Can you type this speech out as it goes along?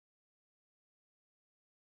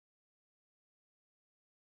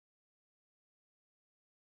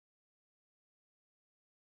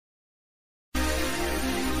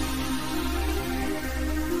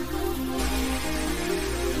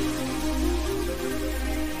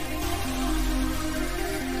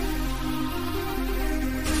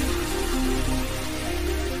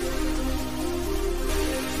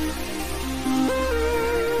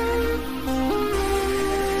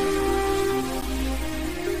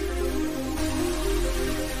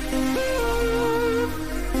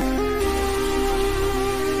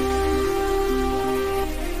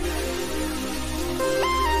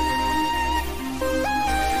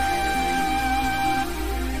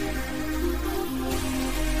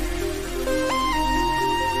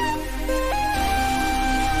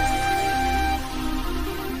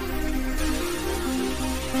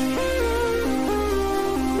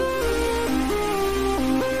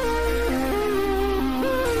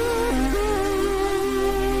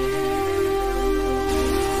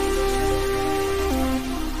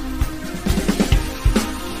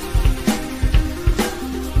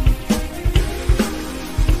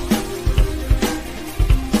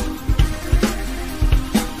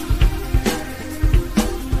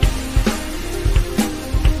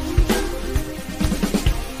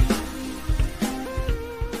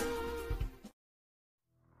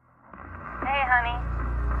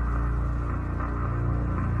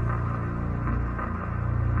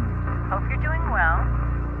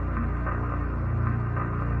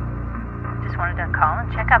wanted to call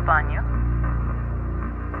and check up on you.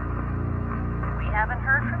 We haven't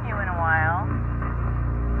heard from you in a while.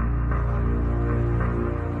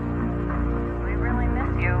 We really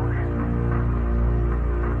miss you.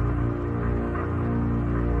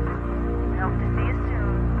 We hope to see you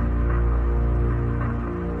soon.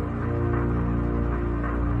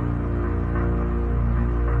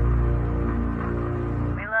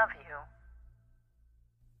 We love you.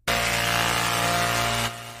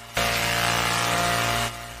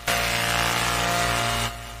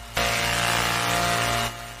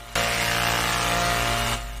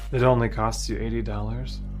 It only costs you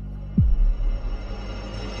 $80.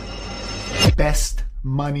 Best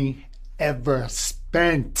money ever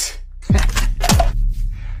spent.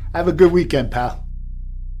 Have a good weekend, pal.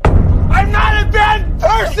 I'm not a bad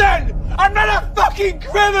person! I'm not a fucking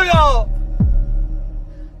criminal!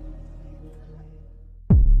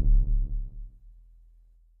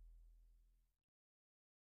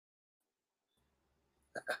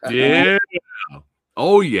 Yeah.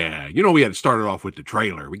 Oh yeah. You know, we had to start it off with the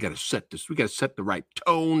trailer. We got to set this. We got to set the right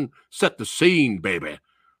tone, set the scene, baby.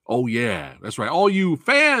 Oh yeah, that's right. All you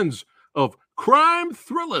fans of crime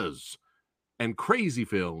thrillers and crazy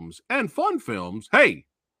films and fun films, hey,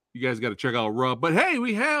 you guys got to check out Rub. But hey,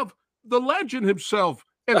 we have the legend himself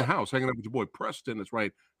in the house, hanging out with your boy Preston. That's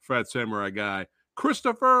right, Fat Samurai guy,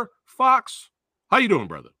 Christopher Fox. How you doing,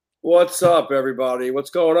 brother? What's up, everybody?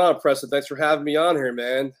 What's going on, Preston? Thanks for having me on here,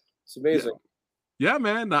 man. It's amazing. Yeah,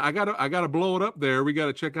 man. I gotta blow it up there. We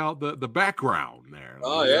gotta check out the background there.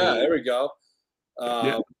 Oh yeah, there we go.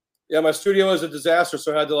 Yeah, my studio is a disaster,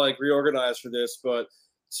 so I had to like reorganize for this. But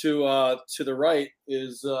to the right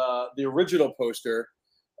is the original poster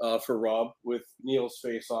for Rob with Neil's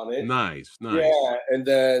face on it. Nice. Yeah, and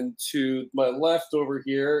then to my left over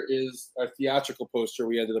here is a theatrical poster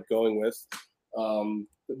we ended up going with. The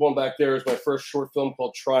one back there is my first short film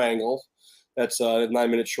called Triangle. That's a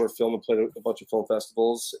 9-minute short film. I played at a bunch of film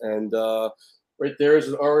festivals. And right there is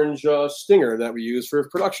an orange stinger that we use for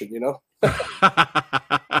production, you know?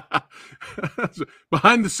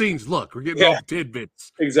 Behind the scenes, look, we're getting all the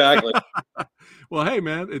tidbits. Exactly. Well, hey,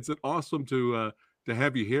 man, it's awesome to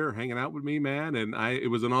have you here hanging out with me, man. And it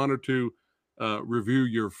was an honor to review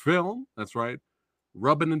your film. That's right.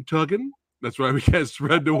 Rubbing and tugging. That's right. We got to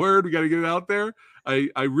spread the word. We got to get it out there.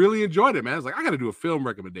 I really enjoyed it, man. I was like, I got to do a film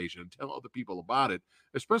recommendation and tell other people about it,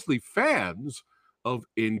 especially fans of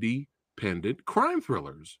independent crime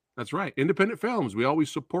thrillers. That's right. Independent films. We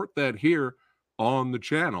always support that here on the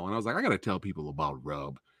channel. And I was like, I got to tell people about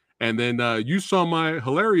Rub. And then you saw my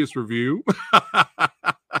hilarious review.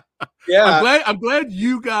 Yeah. I'm glad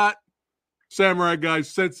you got Samurai Guy's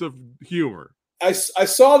sense of humor. I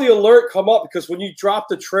saw the alert come up because when you dropped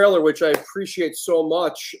the trailer, which I appreciate so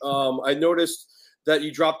much, I noticed that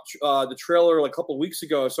you dropped the trailer like a couple of weeks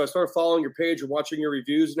ago. So I started following your page and watching your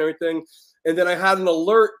reviews and everything. And then I had an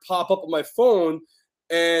alert pop up on my phone,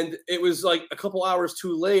 and it was like a couple hours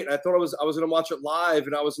too late. I thought I was going to watch it live,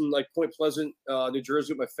 and I was in like Point Pleasant, New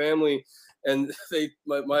Jersey with my family, and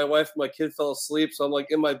my wife and my kid fell asleep. So I'm like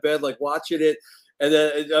in my bed, like watching it. And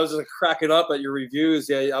then I was just cracking up at your reviews.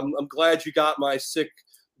 Yeah, I'm glad you got my sick,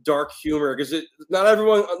 dark humor because not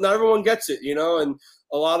everyone gets it, you know. And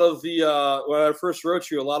a lot of the when I first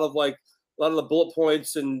wrote you, a lot of the bullet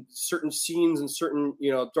points and certain scenes and certain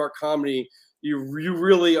dark comedy. You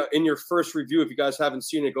really in your first review, if you guys haven't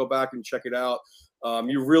seen it, go back and check it out.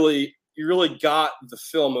 You really got the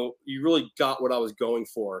film. You really got what I was going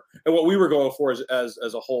for and what we were going for as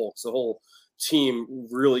a whole. So the whole team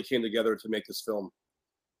really came together to make this film.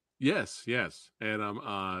 Yes, and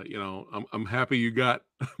I'm happy you got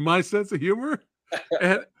my sense of humor,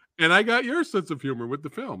 and I got your sense of humor with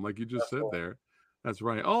the film, like you just said there. That's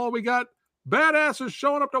right. Oh, we got badasses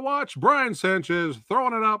showing up to watch. Brian Sanchez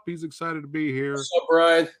throwing it up. He's excited to be here. What's up,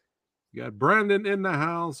 Brian? You got Brandon in the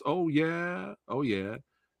house. Oh yeah.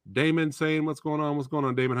 Damon saying, "What's going on? What's going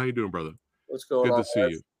on, Damon? How you doing, brother? What's going on? Good to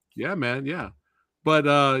see you. Yeah, man. Yeah." But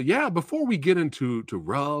before we get into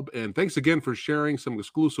Rub, and thanks again for sharing some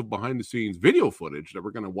exclusive behind the scenes video footage that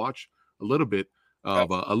we're going to watch a little bit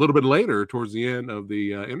of a little bit later towards the end of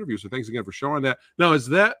the interview. So thanks again for showing that. Now, is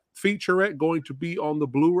that featurette going to be on the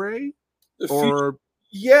Blu-ray?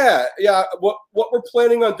 Yeah. What we're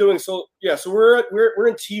planning on doing. So we're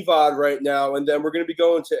in TVOD right now, and then we're going to be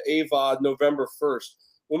going to AVOD November 1st.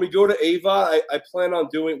 When we go to AVOD, we plan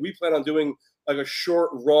on doing like a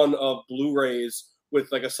short run of Blu-rays with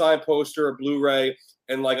like a signed poster, a Blu-ray,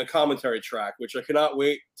 and like a commentary track, which I cannot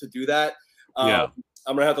wait to do that. I'm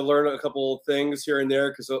gonna have to learn a couple of things here and there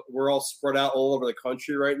because we're all spread out all over the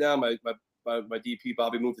country right now. My my DP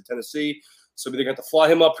Bobby moved to Tennessee, so we're going to fly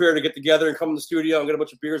him up here to get together and come in the studio and get a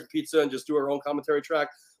bunch of beers and pizza and just do our own commentary track.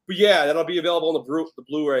 But yeah, that'll be available on the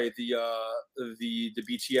Blu-ray, the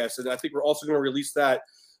BTS, and I think we're also going to release that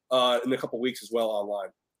in a couple weeks as well online.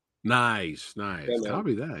 Nice. Yeah,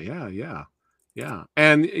 Copy that. Yeah.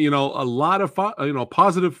 And a lot of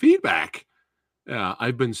positive feedback.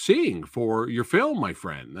 I've been seeing for your film, my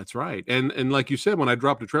friend. That's right. And like you said, when I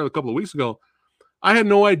dropped the trailer a couple of weeks ago, I had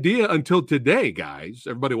no idea until today, guys.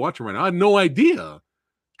 Everybody watching right now, I had no idea.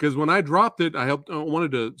 Because when I dropped it, I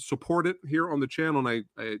wanted to support it here on the channel, and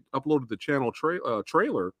I uploaded the channel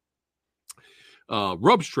trailer,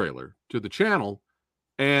 Rub's trailer, to the channel,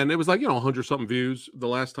 and it was like 100-something views the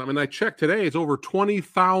last time. And I checked today; it's over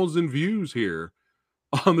 20,000 views here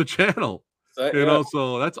on the channel.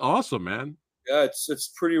 So that's awesome, man. Yeah,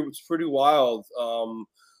 it's pretty wild.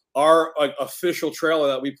 Our official trailer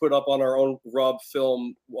that we put up on our own Rub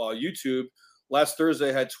Film YouTube last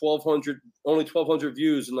Thursday had only 1,200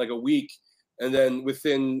 views in like a week, and then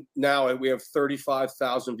within now we have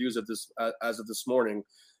 35,000 views of this as of this morning.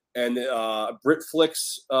 And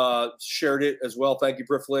Britflix shared it as well. Thank you,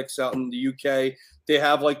 Britflix, out in the UK. They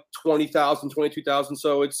have like 20,000, 22,000.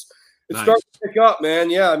 So it's Nice. starting to pick up, man.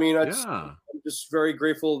 Yeah, I mean, I'm Yeah. just very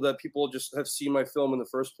grateful that people just have seen my film in the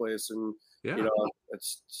first place, and Yeah.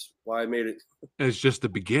 that's why I made it. And it's just the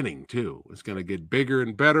beginning too. It's going to get bigger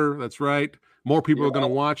and better. That's right. More people are going to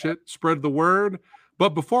watch it. Spread the word. But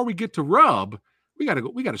before we get to Rub, we got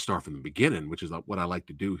to start from the beginning, which is what I like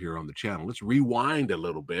to do here on the channel. Let's rewind a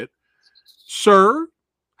little bit. Sir,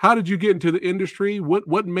 how did you get into the industry?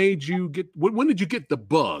 What made you get when did you get the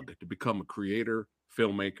bug to become a creator,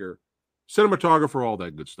 filmmaker, cinematographer, all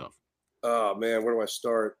that good stuff? Oh man, where do I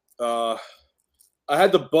start? I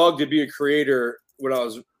had the bug to be a creator when I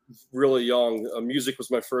was really young. Music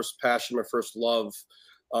was my first passion, my first love.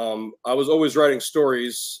 I was always writing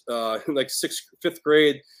stories. In like fifth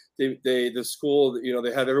grade, the school,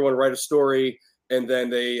 they had everyone write a story, and then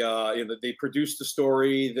they produced the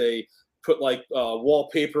story. They put like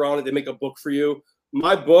wallpaper on it. They make a book for you.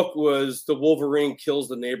 My book was The Wolverine Kills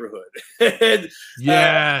the Neighborhood. And,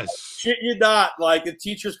 yes. Shit you not. Like, the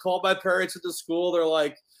teachers called my parents at the school. They're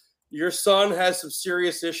like, your son has some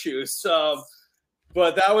serious issues.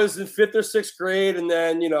 But that was in 5th or 6th grade. And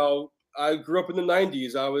then, I grew up in the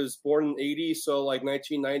 90s. I was born in 80. So like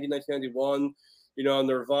 1990, 1991,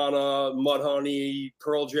 Nirvana, Mudhoney,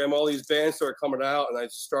 Pearl Jam, all these bands started coming out. And I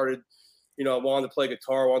started, wanted to play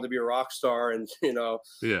guitar, wanted to be a rock star. And,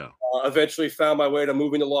 eventually found my way to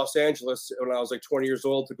moving to Los Angeles when I was like 20 years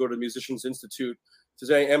old to go to Musicians Institute. To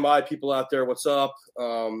say, MI people out there, what's up?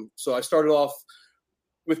 So I started off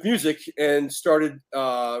with music and started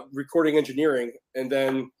recording engineering, and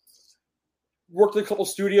then worked in a couple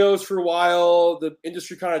studios for a while. The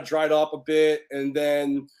industry kind of dried up a bit, and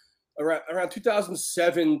then around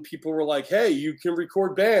 2007, people were like, "Hey, you can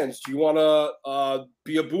record bands. Do you want to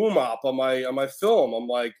be a boom op on my film?" I'm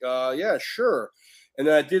like, "Yeah, sure." And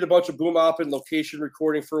then I did a bunch of boom op and location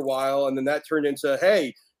recording for a while, and then that turned into,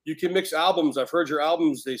 "Hey, you can mix albums. I've heard your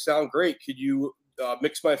albums. They sound great. Could you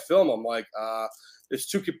mix my film?" I'm like, it's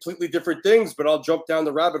two completely different things, but I'll jump down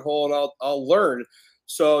the rabbit hole and I'll learn.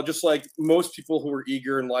 So just like most people who are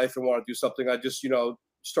eager in life and want to do something, I just,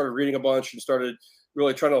 started reading a bunch and started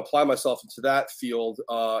really trying to apply myself into that field,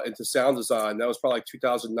 into sound design. That was probably like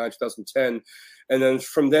 2009, 2010. And then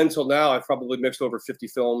from then till now, I've probably mixed over 50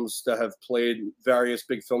 films that have played various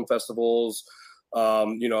big film festivals,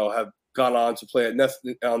 have gone on to play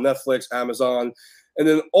on Netflix, Amazon. And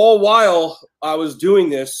then all while I was doing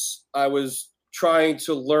this, I was trying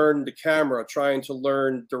to learn the camera, trying to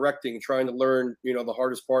learn directing, trying to learn, the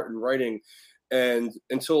hardest part in writing. And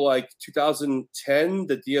until like 2010,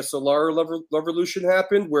 the DSLR revolution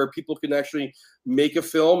happened, where people can actually make a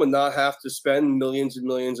film and not have to spend millions and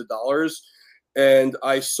millions of dollars. And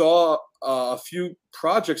I saw a few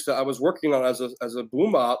projects that I was working on as a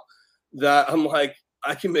boom op that I'm like,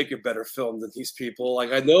 I can make a better film than these people.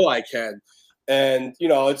 Like, I know I can. And,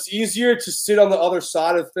 it's easier to sit on the other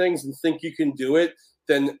side of things and think you can do it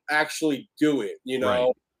than actually do it,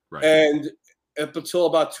 Right. And up until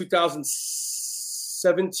about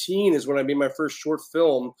 2017 is when I made my first short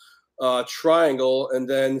film, Triangle. And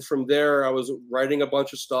then from there, I was writing a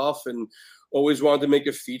bunch of stuff and always wanted to make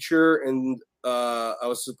a feature. And I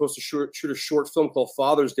was supposed to shoot a short film called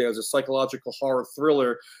Father's Day. It was a psychological horror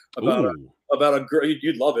thriller about a girl.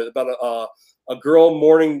 You'd love it. About a girl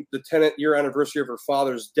mourning the 10th year anniversary of her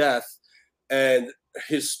father's death, and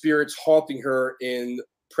his spirit's haunting her in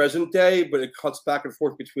present day, but it cuts back and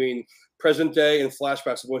forth between present day and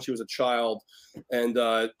flashbacks of when she was a child, and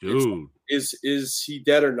Dude. is he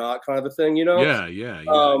dead or not, kind of a thing, Yeah.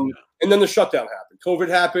 And then the shutdown happened. COVID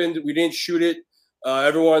happened. We didn't shoot it.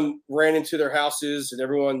 Everyone ran into their houses, and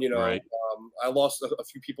everyone, Right. I lost a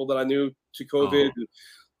few people that I knew to COVID. Oh,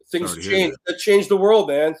 Things sorry to hear changed. that. It changed the world,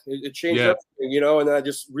 man. It changed Yeah. everything, and then I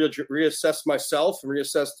just reassessed myself and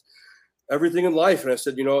reassessed everything in life. And I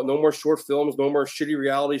said, no more short films, no more shitty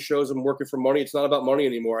reality shows. I'm working for money. It's not about money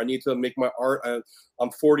anymore. I need to make my art.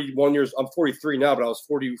 I'm 43 now, but I was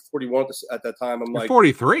 41 at that time. I'm You're like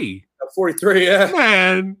 43. I'm 43. Yeah.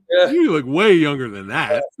 Man, Yeah. you look way younger than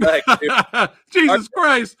that. Thanks, dude. Jesus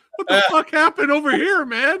Christ. What the fuck happened over here,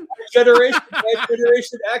 man? Generation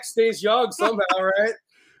X stays young somehow, right?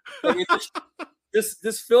 I mean,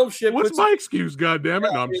 this film shit. What's my excuse,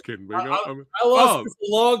 goddammit? No, I'm just kidding. I lost this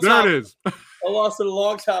a long time. There it is. I lost it a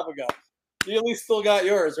long time ago. You at least still got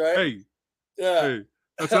yours, right? Hey. Yeah. Hey.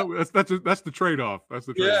 That's the trade-off. That's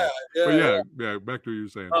the trade-off. Yeah. Back to what you were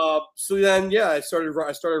saying. So then, I started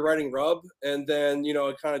writing Rub, and then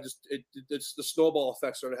it kind of it's the snowball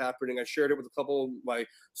effect started happening. I shared it with a couple of my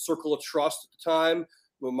circle of trust at the time,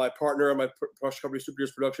 with my partner and my production company, Super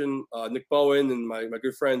Years Production, Nick Bowen, and my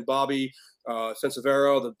good friend Bobby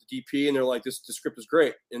Sensavero, the DP, and they're like, this script is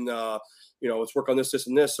great, and let's work on this,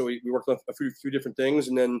 and this. So we worked on a few different things,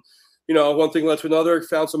 and then one thing led to another.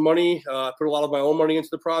 Found some money, put a lot of my own money into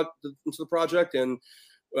the project, and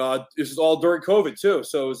this is all during COVID too.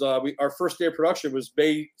 So it was, our first day of production was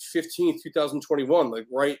May 15th, 2021, like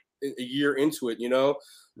right a year into it.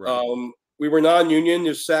 Right. We were non-union.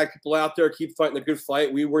 There's SAG people out there, keep fighting the good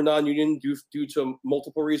fight. We were non-union due to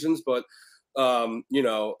multiple reasons, but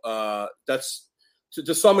that's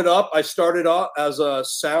to sum it up. I started off as a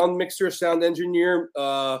sound mixer, sound engineer,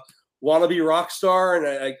 wannabe rock star,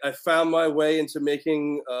 and I found my way into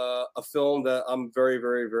making a film that I'm very,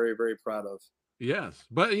 very, very, very proud of. Yes,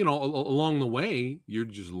 but along the way, you're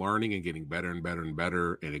just learning and getting better and better and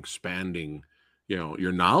better, and expanding,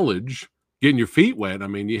 your knowledge, getting your feet wet. I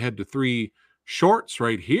mean, you had the 3 shorts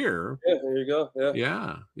right here. Yeah, there you go.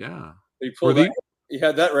 Yeah. Yeah. You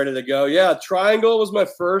had that ready to go. Yeah, Triangle was my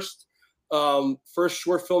first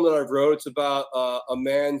short film that I wrote. It's about a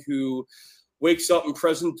man who wakes up in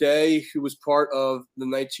present day, who was part of the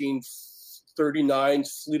 1939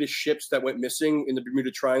 fleet of ships that went missing in the Bermuda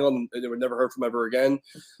Triangle, and they were never heard from ever again.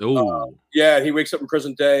 Oh, yeah, he wakes up in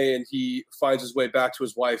present day, and he finds his way back to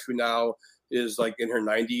his wife, who now is like in her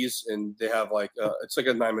 90s, and they have like it's like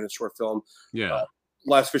a 9-minute short film. Yeah.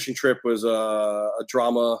 Last fishing trip was a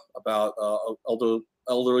drama about an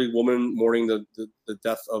elderly woman mourning the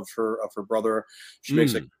death of her brother. She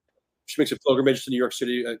makes a pilgrimage to New York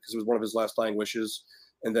City because it was one of his last dying wishes.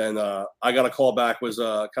 And then I got a call back. Was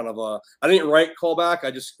kind of I didn't write call back.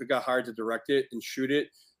 I just got hired to direct it and shoot it.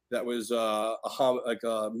 That was like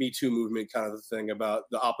a Me Too movement kind of a thing, about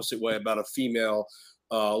the opposite way, about a female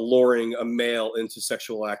luring a male into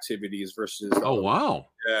sexual activities versus. Oh, wow.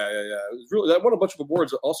 Yeah. It was really, that won a bunch of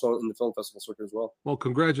awards also in the film festival circuit as well. Well,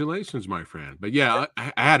 congratulations, my friend. But yeah,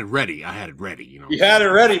 I had it ready. You had it ready,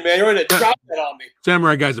 man. You're ready to drop that on me.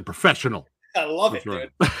 Samurai Guy's a professional. I love it,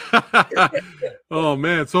 right. dude. Oh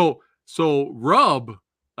man. So Rub,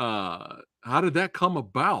 how did that come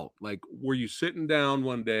about? Like, were you sitting down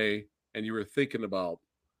one day and you were thinking about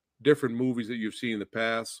different movies that you've seen in the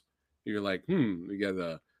past? You're like, you got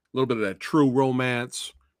a little bit of that True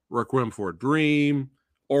Romance, Requiem for a Dream,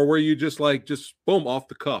 or were you just boom, off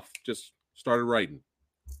the cuff, just started writing?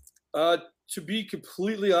 To be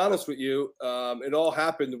completely honest with you, it all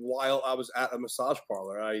happened while I was at a massage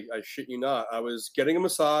parlor. I shit you not. I was getting a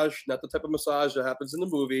massage, not the type of massage that happens in the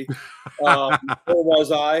movie. Or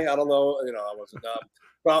was I? I don't know. I wasn't.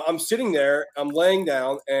 But I'm sitting there, I'm laying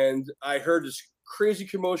down, and I heard this crazy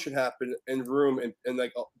commotion happen in the room, and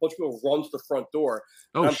like a bunch of people run to the front door.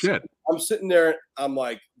 Oh, shit. I'm sitting there, I'm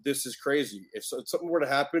like, this is crazy. If something were to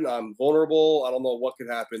happen, I'm vulnerable. I don't know what could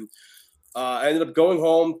happen. I ended up going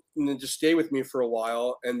home and then just stay with me for a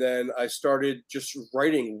while. And then I started just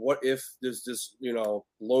writing, what if there's this,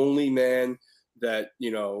 lonely man that,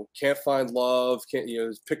 can't find love,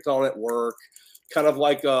 is picked on at work, kind of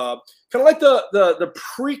like the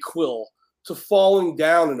prequel to Falling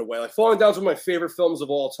Down in a way. Like Falling Down is one of my favorite films of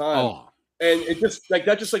all time. Oh. And it just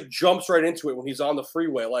that jumps right into it when he's on the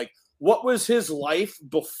freeway. Like, what was his life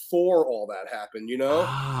before all that happened,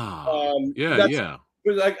 Yeah.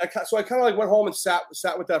 But so I kind of like went home and sat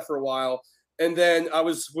with that for a while, and then I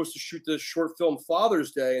was supposed to shoot the short film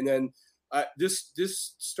Father's Day, and then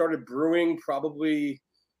this started brewing probably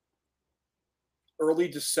early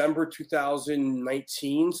December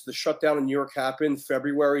 2019. So the shutdown in New York happened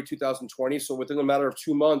February 2020. So within a matter of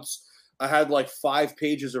 2 months, I had like 5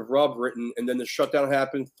 pages of rub written, and then the shutdown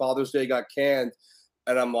happened. Father's Day got canned,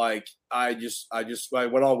 and I'm like, I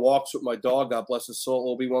went on walks with my dog. God bless his soul,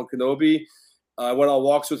 Obi-Wan Kenobi. I went on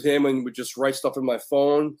walks with him and would just write stuff in my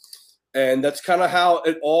phone. And that's kind of how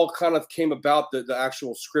it all kind of came about. The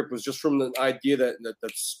actual script was just from the idea that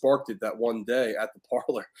sparked it that one day at the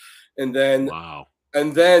parlor. And then, Wow.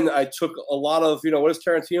 And then I took a lot of, what does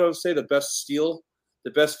Tarantino say? The best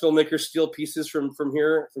filmmakers steal pieces from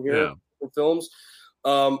here, Yeah. from films.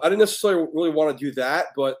 I didn't necessarily really want to do that,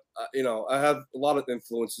 but I have a lot of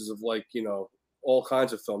influences of all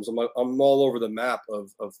kinds of films. I'm all over the map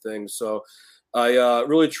of things. So I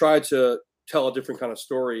really tried to tell a different kind of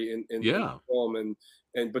story in film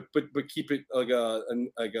but keep it like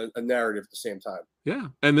a narrative at the same time. Yeah.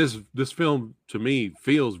 And this film to me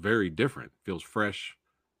feels very different, feels fresh.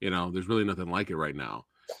 There's really nothing like it right now,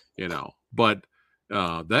 but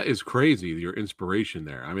that is crazy. Your inspiration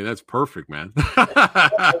there. I mean, that's perfect, man.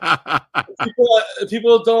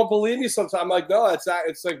 People don't believe me sometimes. I'm like, no, it's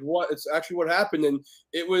actually what happened. And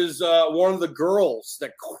it was one of the girls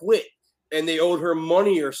that quit, and they owed her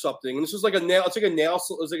money or something. And this was like a nail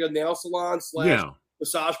salon /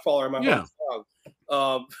 massage parlor in my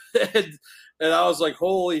hometown. And I was like,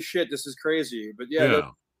 holy shit, this is crazy. But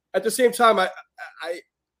at the same time,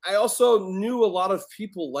 I also knew a lot of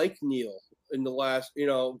people like Neil in the last,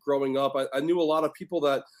 growing up. I knew a lot of people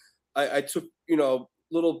that I took,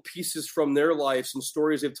 little pieces from their lives and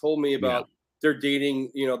stories they've told me about their dating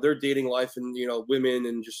life and, women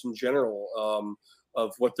and just in general,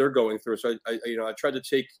 of what they're going through. So I tried to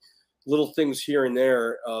take little things here and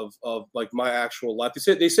there of like my actual life.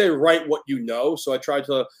 They say write what you know. So I tried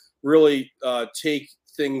to really take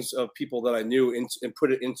things of people that I knew and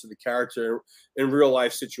put it into the character in real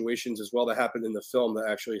life situations as well that happened in the film that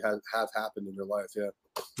actually have happened in their life.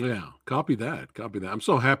 Yeah. Copy that. I'm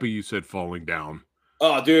so happy you said falling down.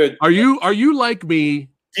 Oh, dude. Are you like me,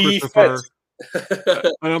 Christopher?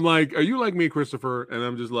 And I'm like, are you like me, Christopher? And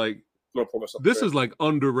I'm just like, this is like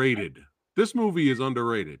underrated. This movie is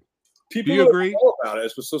underrated. People do you agree? Know about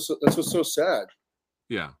it. That's what's so sad.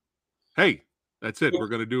 Yeah. Hey, that's it. We're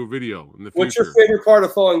gonna do a video in the future. What's your favorite part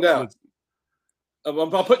of falling down? I'm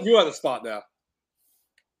putting you on the spot now.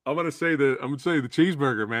 I'm gonna say the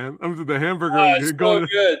cheeseburger, man. The hamburger. It's so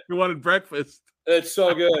good. You wanted breakfast. It's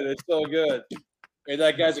so good. It's so good. And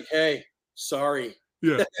that guy's like, "Hey, sorry."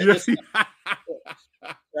 Yeah.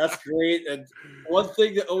 That's great. And one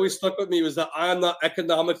thing that always stuck with me was that I am not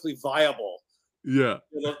economically viable. Yeah.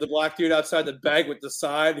 The black dude outside the bank with the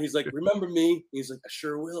sign. He's like, "Remember me?" He's like, "I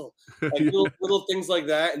sure will." Like little things like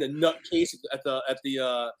that. And the nutcase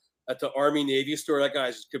at the Army Navy store. That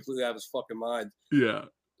guy's just completely out of his fucking mind. Yeah.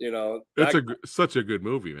 That's such a good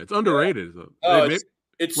movie, man. It's underrated. Yeah.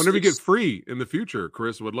 Whenever you get free in the future,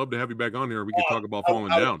 Chris, would love to have you back on here. We could talk about falling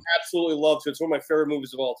down. I would absolutely love to. It's one of my favorite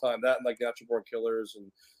movies of all time. That and like Natural Born Killers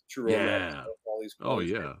and True Romance. All these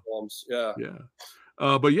films. Yeah.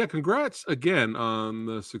 But yeah, congrats again on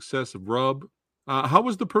the success of Rub. How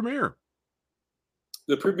was the premiere?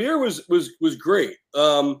 The premiere was great.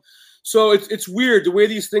 So it's weird the way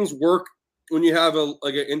these things work when you have an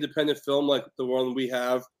independent film like the one we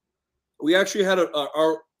have. We actually had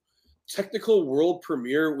our technical world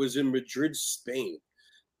premiere was in Madrid, Spain,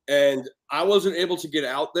 and I wasn't able to get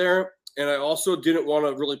out there, and I also didn't want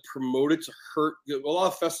to really promote it to hurt. A lot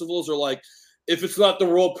of festivals are like, if it's not the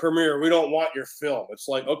world premiere, we don't want your film. It's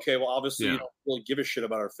like, okay, well, obviously you don't really give a shit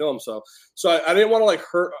about our film, so I didn't want to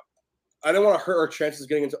hurt. I didn't want to hurt our chances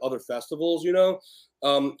getting into other festivals,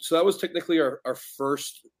 So that was technically our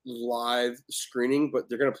first live screening, but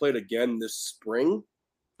they're going to play it again this spring.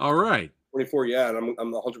 All right. 24, and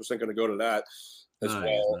I'm 100% going to go to that as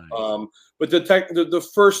well. Nice. But the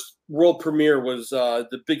first world premiere was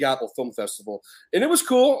the Big Apple Film Festival, and it was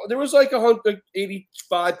cool. There was like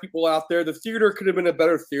 185 people out there. The theater could have been a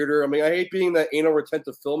better theater. I mean, I hate being that anal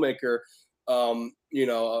retentive filmmaker,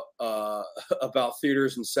 about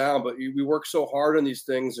theaters and sound, but we work so hard on these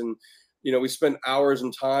things, and we spend hours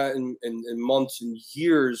and time and months and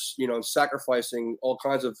years, sacrificing all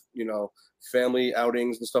kinds of family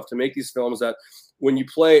outings and stuff to make these films that when you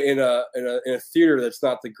play in a theater that's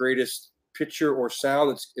not the greatest picture or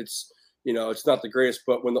sound, it's not the greatest,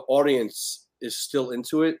 but when the audience is still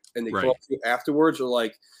into it and they come up to you afterwards, or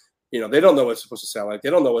like, they don't know what it's supposed to sound like, they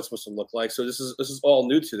don't know what it's supposed to look like, so this is all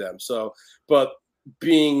new to them. So, but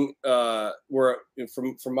being where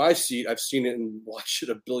from my seat, I've seen it and watched it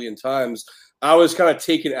a billion times, I was kind of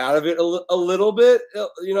taken out of it a little bit,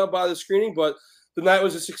 by the screening, but the night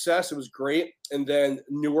was a success. It was great. And then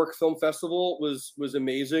Newark Film Festival was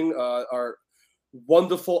amazing.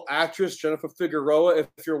 wonderful actress Jennifer Figueroa. If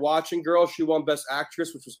you're watching, girl, she won Best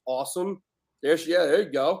Actress, which was awesome. There you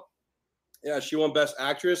go. Yeah, she won Best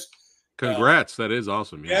Actress. Congrats, that is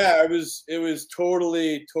awesome. Yeah, it was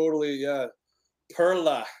totally yeah.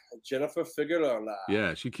 Perla, Jennifer Figueroa.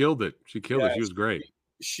 Yeah, she killed it. She killed it. She was great.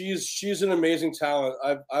 She's an amazing talent.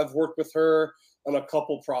 I've worked with her on a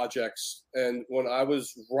couple projects, and when I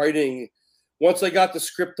was writing, once I got the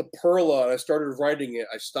script to Perla and I started writing it,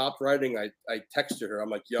 I stopped writing. I texted her. I'm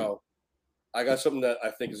like, yo, I got something that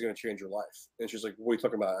I think is going to change your life. And she's like, what are you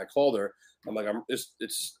talking about? I called her. I'm like,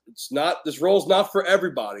 it's not, this role's not for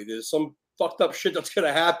everybody. There's some fucked up shit that's going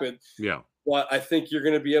to happen. Yeah. But I think you're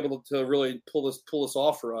going to be able to really pull this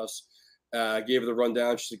off for us. I gave her the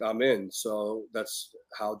rundown. She's like, I'm in. So that's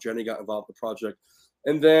how Jenny got involved in the project.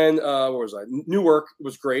 And then, where was I? Newark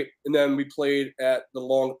was great. And then we played at the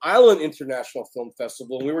Long Island International Film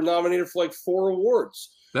Festival. And we were nominated for like 4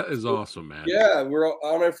 awards. That is awesome, man. Yeah, we're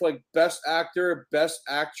honored for like Best Actor, Best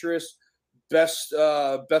Actress, Best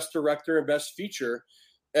Director, and Best Feature.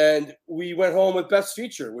 And we went home with Best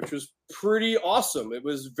Feature, which was pretty awesome. It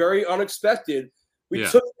was very unexpected. We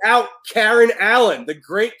took out Karen Allen, the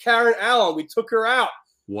great Karen Allen. We took her out.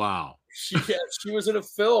 Wow. She was in a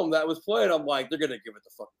film that was played. I'm like, they're gonna give it to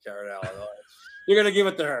fucking Karen Allen. You're gonna give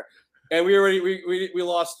it to her. And we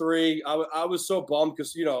lost 3. I was so bummed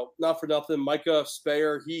because, you know, not for nothing, Micah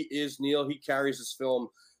Speyer, he is Neil. He carries this film.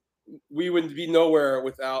 We wouldn't be nowhere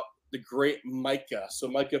without the great Micah. So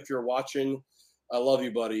Micah, if you're watching, I love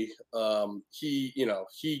you, buddy.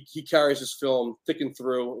 He carries this film thick and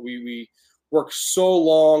through. We worked so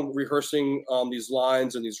long rehearsing these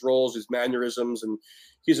lines and these roles, these mannerisms, and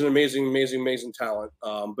he's an amazing, amazing, amazing talent.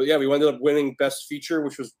 But yeah, we ended up winning Best Feature,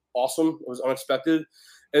 which was awesome. It was unexpected.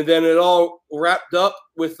 And then it all wrapped up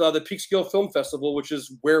with the Peekskill Film Festival, which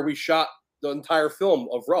is where we shot the entire film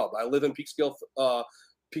of Rub. I live in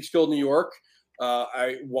Peekskill, New York.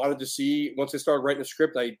 I wanted to see, once I started writing the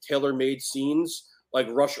script, I tailor-made scenes like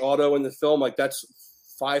Rush Auto in the film. Like that's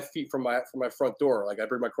 5 feet from my front door. Like I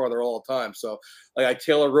bring my car there all the time. So like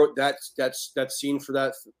I wrote that scene for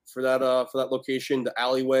that location. The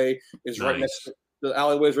alleyway is right next to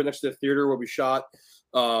the theater where we shot.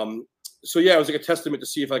 So yeah, it was like a testament to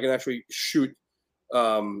see if I can actually shoot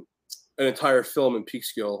an entire film in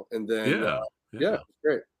Peekskill. And then yeah,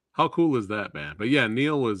 great. How cool is that, man? But yeah,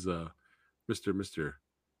 Neil was Mr. Mr.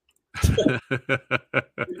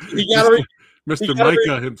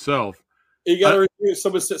 Micah himself. You got to review.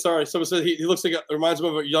 Someone said he looks like reminds him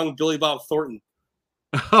of a young Billy Bob Thornton.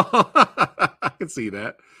 I can see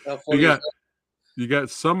that. You got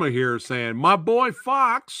Summer here saying, "My boy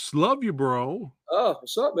Fox, love you, bro." Oh,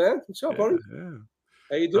 what's up, man? What's up, buddy? Yeah.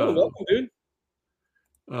 How you doing? Welcome, dude.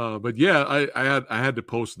 But yeah, I had to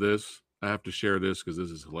post this. I have to share this because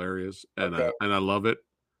this is hilarious, and I love it.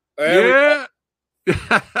 Yeah,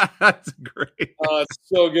 that's great. Oh, it's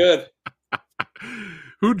so good.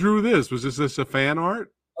 Who drew this? Was this a fan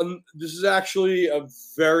art? This is actually a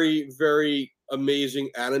very, very amazing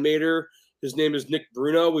animator. His name is Nick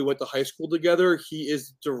Bruno. We went to high school together. He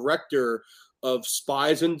is director of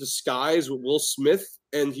Spies in Disguise with Will Smith,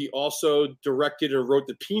 and he also directed and wrote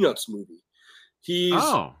the Peanuts movie. We went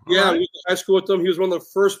to high school with him. He was one of the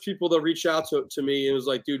first people that reached out to me and was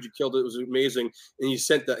like, "Dude, you killed it. It was amazing." And he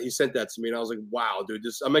sent that to me, and I was like, "Wow, dude,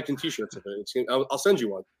 I'm making T-shirts of it. I'll send you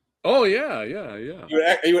one." Oh yeah. You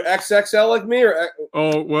an XXL like me, or?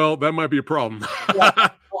 Oh well, that might be a problem.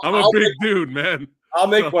 I'm a big dude, man. I'll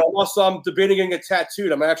make one. Also, I'm debating getting it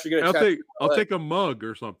tattooed. I'm actually going to. I'll take a mug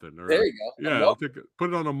or something. Or, there you go. Yeah, put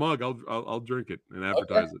it on a mug. I'll drink it and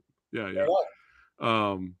advertise it. Yeah.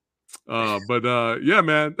 But yeah,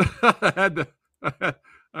 man.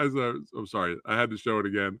 I'm sorry. I had to show it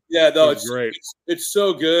again. Yeah, no, it's great. It's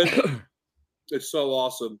so good. It's so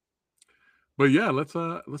awesome. But yeah, let's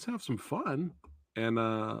have some fun, and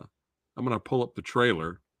I'm gonna pull up the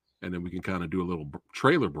trailer, and then we can kind of do a little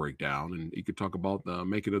trailer breakdown, and you could talk about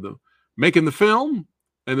making the film,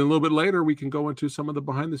 and then a little bit later we can go into some of the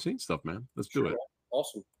behind the scenes stuff, man. Let's do it.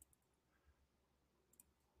 Awesome.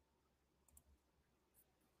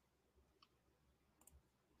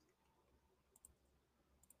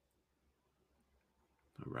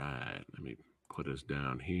 All right, let me put us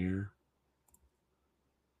down here.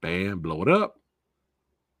 Bam, blow it up.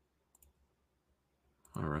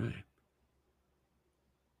 All right.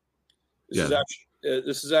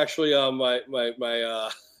 This is actually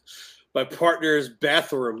my partner's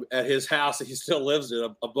bathroom at his house that he still lives in,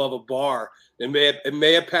 above a bar in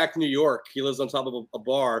Mayapack, New York. He lives on top of a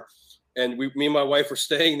bar, and me and my wife were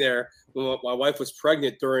staying there when my wife was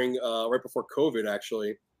pregnant during right before COVID,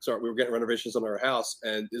 actually. we were getting renovations on our house,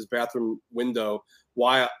 and his bathroom window,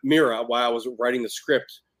 while I was writing the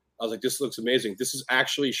script, I was like, this looks amazing. This is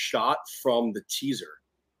actually shot from the teaser.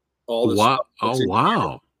 All this Wow. stuff Oh,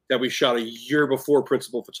 wow. that we shot a year before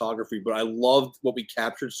principal photography, but I loved what we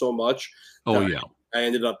captured so much. Oh, yeah. I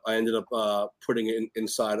ended up putting it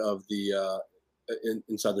inside of the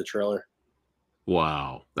inside the trailer.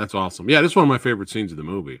 Wow. That's awesome. Yeah, this is one of my favorite scenes of the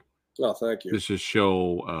movie. Oh, thank you. This just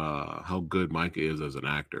show how good Mike is as an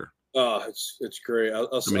actor. Oh, it's great.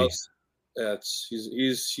 mean-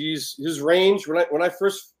 He's his range. When I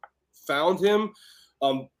first found him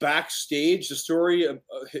backstage, the story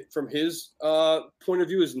from his point of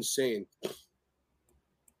view is insane.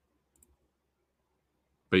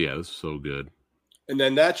 But yeah, this is so good. And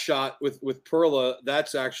then that shot with Perla,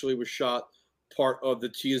 that's actually was shot part of the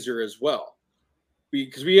teaser as well.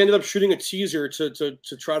 Because we ended up shooting a teaser to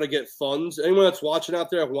try to get funds. Anyone that's watching out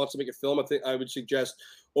there who wants to make a film, I think I would suggest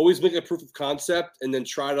always make a proof of concept and then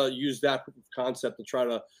try to use that proof of concept to try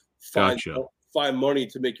to find money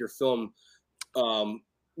to make your film.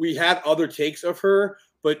 We had other takes of her,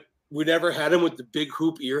 but we never had them with the big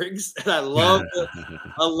hoop earrings. And I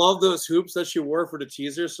love those hoops that she wore for the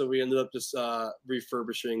teaser. So we ended up just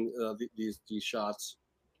refurbishing these shots.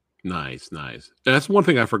 Nice. That's one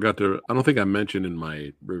thing I forgot to. I don't think I mentioned in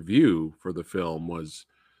my review for the film was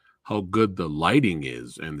how good the lighting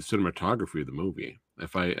is and the cinematography of the movie.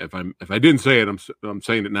 If I didn't say it, I'm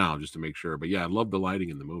saying it now just to make sure. But yeah, I love the lighting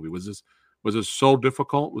in the movie. Was it so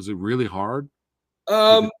difficult? Was it really hard?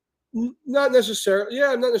 Not necessarily.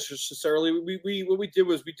 Yeah, not necessarily. We what we did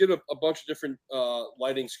was we did a bunch of different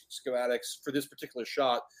lighting schematics for this particular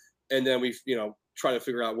shot, and then we try to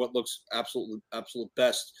figure out what looks absolute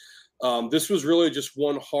best. This was really just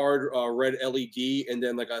one hard red LED, and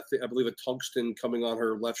then I believe a tungsten coming on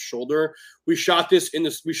her left shoulder. We shot this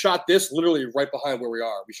literally right behind where we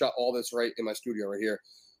are. We shot all this right in my studio right here.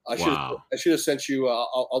 I should have sent you.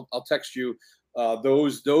 I'll text you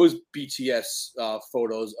those BTS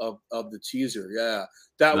photos of the teaser. Yeah,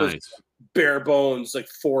 that Nice. was bare bones, like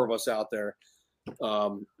 4 of us out there.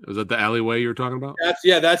 Was that the alleyway you were talking about?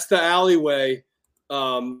 That's the alleyway.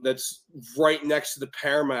 That's right next to the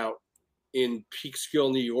Paramount in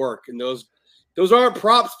Peekskill, New York, and those aren't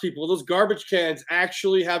props, people. Those garbage cans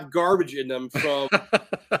actually have garbage in them from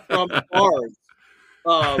bars.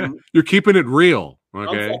 You're keeping it real, okay?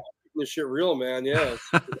 I'm keeping this shit real, man. Yeah,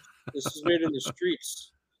 this is made in the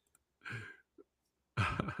streets.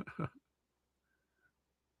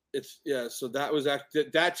 So that was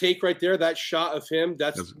that take right there, that shot of him.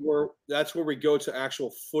 That's where we go to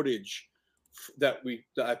actual footage that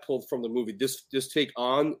I pulled from the movie. This take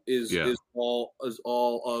on is all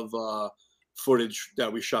of footage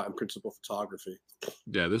that we shot in principal photography.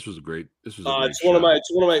 Yeah, this was great. It's one of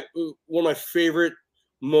my favorite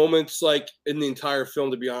moments, like in the entire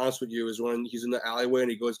film, to be honest with you, is when he's in the alleyway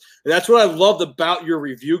and he goes, and that's what I loved about your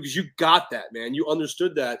review, because you got that, man. You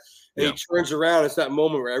understood that, and he turns around. It's that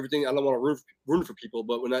moment where everything. I don't want to ruin for people,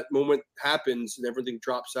 but when that moment happens and everything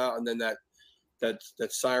drops out, and then that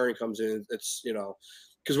siren comes in, it's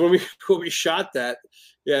because when we shot that,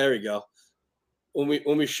 there we go. When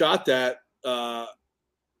we shot that,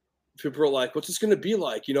 people were like, "What's this going to be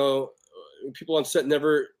like?" People on set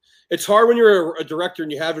never. It's hard when you're a director and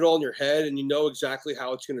you have it all in your head and you know exactly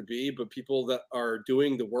how it's going to be, but people that are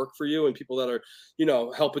doing the work for you and people that are,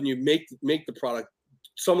 helping you make the product,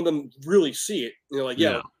 some of them really see it.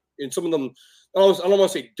 And some of them, I don't want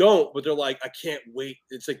to say don't, but they're like, I can't wait.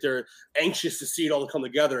 It's like they're anxious to see it all come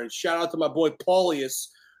together. And shout out to my boy Paulius,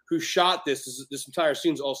 who shot this entire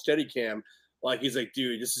scene's all Steadicam. Like, he's like,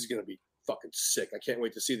 dude, this is going to be fucking sick. I can't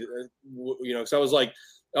wait to see that. Because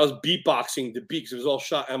I was beatboxing the beat, because it was all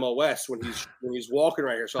shot MOS when he's walking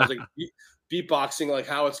right here. So I was like beatboxing like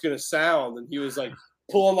how it's gonna sound, and he was like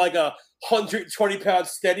pulling like a 120-pound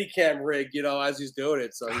Steadicam rig, as he's doing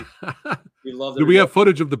it. So he loved it. Do we have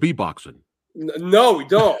footage of the beatboxing? No, we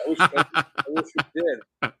don't. I wish we did.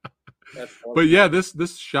 But yeah,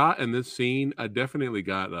 this shot and this scene, I definitely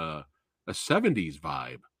got a 70s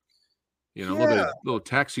vibe. Little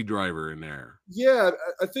taxi driver in there. Yeah,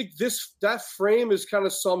 I think that frame kind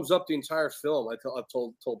of sums up the entire film. I've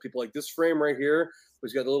told people, like, this frame right here,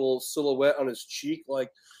 he's got a little silhouette on his cheek, like,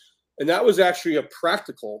 and that was actually a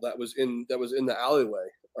practical that was in the alleyway.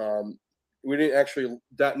 We didn't actually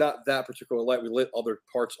not that particular light. We lit other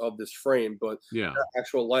parts of this frame, but that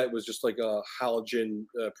actual light was just like a halogen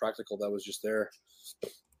practical that was just there.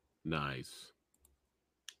 Nice.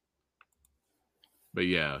 But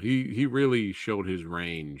yeah, he really showed his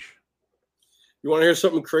range. You want to hear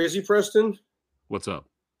something crazy, Preston? What's up?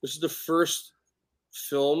 This is the first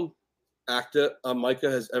film actor Micah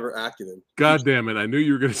has ever acted in. God damn it! I knew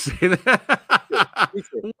you were going to say that.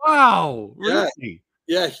 Wow, Yeah. really?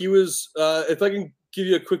 Yeah, he was. If I can give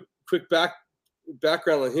you a quick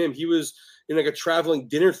background on him, he was in like a traveling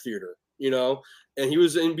dinner theater, and he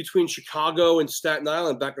was in between Chicago and Staten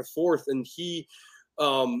Island, back and forth. And he,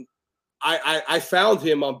 I found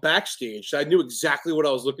him on Backstage. So I knew exactly what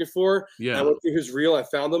I was looking for. Yeah. I went through his reel. I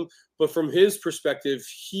found him, but from his perspective,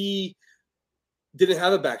 he didn't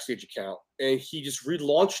have a Backstage account, and he just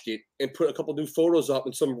relaunched it and put a couple new photos up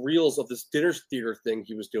and some reels of this dinner theater thing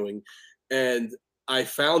he was doing. And I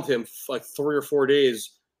found him like 3 or 4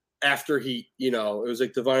 days after he, it was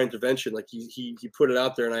like divine intervention. Like he put it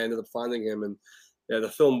out there, and I ended up finding him. And yeah, the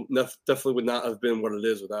film definitely would not have been what it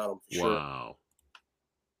is without him. For sure. Wow.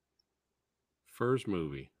 First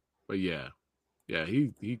movie, but yeah,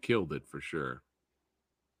 he killed it for sure.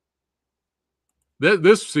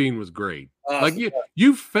 This scene was great. Like I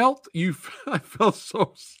felt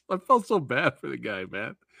so bad for the guy,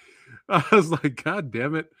 man. I was like, God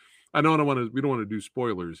damn it. I know we don't want to do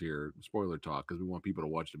spoilers here, spoiler talk, because we want people to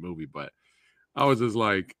watch the movie, but I was just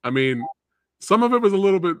like, I mean, some of it was a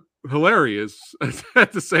little bit hilarious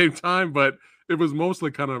at the same time, but it was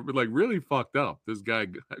mostly kind of like really fucked up. This guy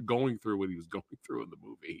going through what he was going through in the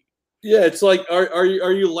movie. Yeah, it's like, are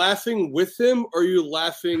you laughing with him, or are you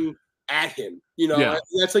laughing at him? Yeah.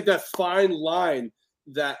 That's like that fine line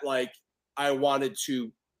that like I wanted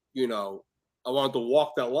to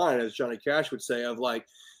walk that line, as Johnny Cash would say, of like,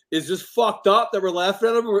 is this fucked up that we're laughing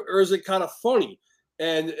at him, or is it kind of funny?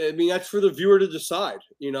 And I mean, that's for the viewer to decide.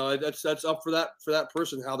 That's up for that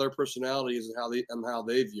person, how their personality is and how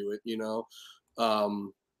they view it.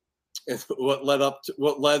 And what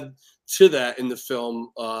led to that in the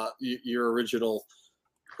film. Your original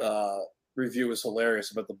review was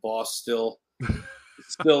hilarious about the boss still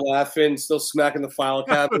laughing, still smacking the file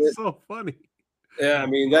cabinet. That was so funny. Yeah, I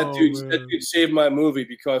mean that dude saved my movie,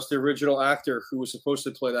 because the original actor who was supposed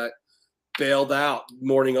to play that bailed out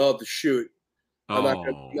morning of the shoot. I'm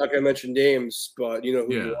not gonna mention names, but you know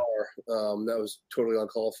who you are. That was totally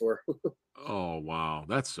uncalled for. Oh wow,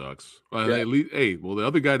 that sucks. At least, the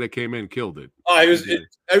other guy that came in killed it.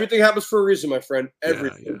 Everything happens for a reason, my friend.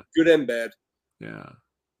 Everything, good and bad. Yeah,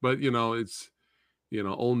 but it's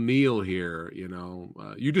O'Neill here.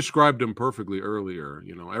 You described him perfectly earlier.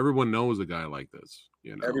 Everyone knows a guy like this.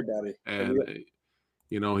 Everybody, and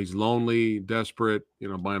he's lonely, desperate.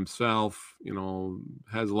 By himself.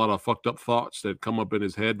 Has a lot of fucked up thoughts that come up in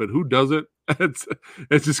his head. But who doesn't? It's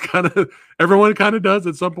just kind of everyone kind of does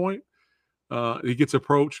at some point. He gets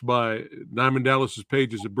approached by Diamond Dallas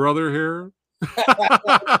Page's brother here.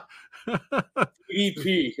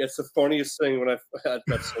 EP. That's the funniest thing when I've had.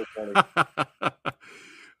 That's so funny.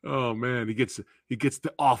 Oh man, he gets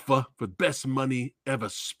the offer for best money ever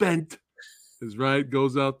spent. Is right.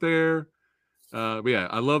 Goes out there. But yeah,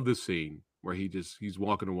 I love this scene where he's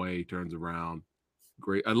walking away, he turns around.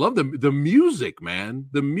 Great. I love the music, man.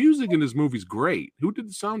 The music in this movie's great. Who did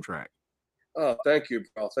the soundtrack? Oh, thank you,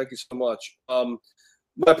 bro. Thank you so much.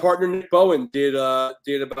 My partner Nick Bowen did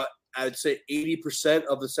about, I'd say, 80%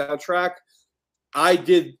 of the soundtrack. I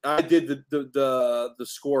did the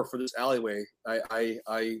score for this alleyway. I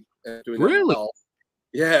am doing really? That well.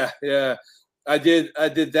 Yeah. I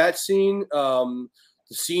did that scene. The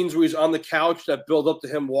scenes where he's on the couch that build up to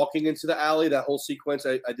him walking into the alley, that whole sequence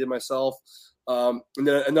I did myself. And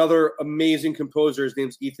then another amazing composer, his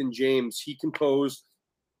name's Ethan James. He composed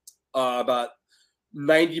about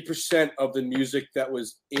 90% of the music that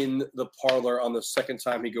was in the parlor on the second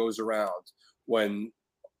time he goes around, when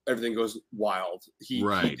everything goes wild. He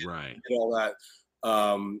did all that.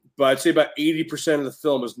 But I'd say about 80% of the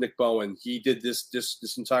film was Nick Bowen. He did this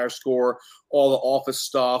entire score, all the office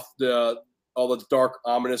stuff, all the dark,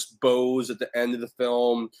 ominous bows at the end of the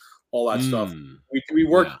film, all that stuff. We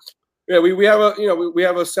worked. Yeah, we have we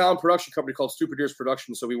have a sound production company called Stupid Ears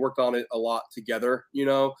Productions, so we worked on it a lot together.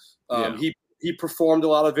 He performed a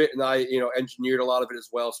lot of it, and I engineered a lot of it as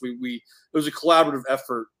well. So it was a collaborative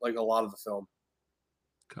effort, like a lot of the film.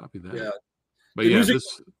 Copy that. Yeah, but yeah,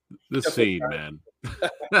 this scene, man,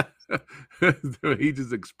 he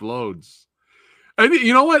just explodes. And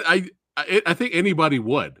you know what? I think anybody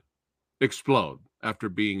would explode after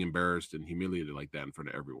being embarrassed and humiliated like that in front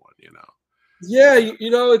of everyone. Yeah,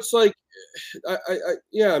 it's like,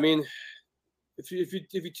 I mean, if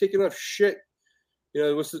you take enough shit,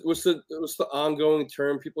 what's the ongoing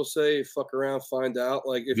term people say? Fuck around, find out.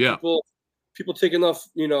 Like if people take enough,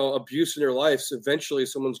 abuse in their lives, eventually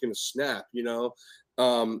someone's gonna snap.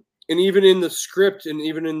 And even in the script and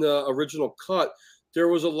even in the original cut, there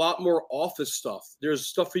was a lot more office stuff. There's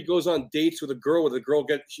stuff he goes on dates with a girl.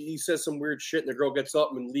 He says some weird shit, and the girl gets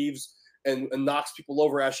up and leaves and knocks people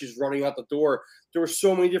over as she's running out the door. There were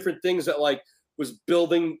so many different things that like was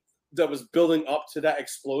building up to that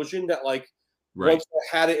explosion. That like once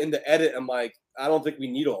I had it in the edit, I'm like, I don't think we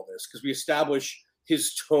need all this because we established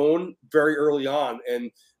his tone very early on, and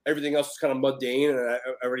everything else was kind of mundane. And I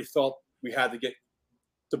already felt we had to get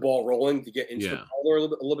the ball rolling to get into the color a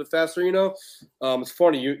little bit faster. It's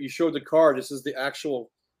funny you showed the card. This is the actual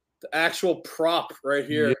prop right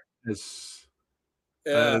here. Yes,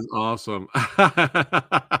 yeah. That is awesome.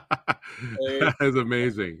 That is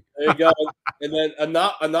amazing. There you go. And then a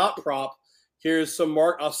not prop. Here's some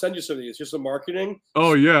I'll send you some of these. Here's some marketing.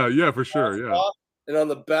 Oh yeah, for sure. Yeah. And on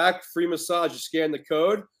the back, free massage. You scan the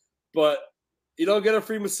code, but you don't get a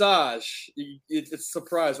free massage. It's a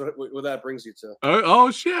surprise what that brings you to. Oh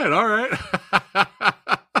shit! All right.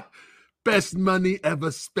 Best money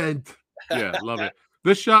ever spent. Yeah, love it.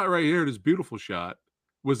 This shot right here, this beautiful shot.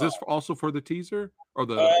 Was this also for the teaser or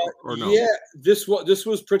or no? Yeah, this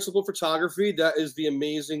was principal photography. That is the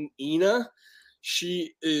amazing Ina.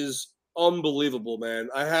 She is unbelievable, man.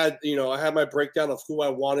 I had my breakdown of who I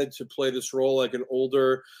wanted to play this role, like an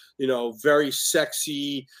older, very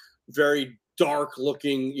sexy, very dark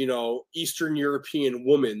looking, Eastern European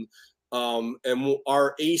woman. And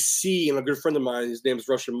our AC and a good friend of mine, his name is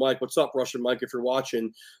Russian Mike. What's up, Russian Mike? If you're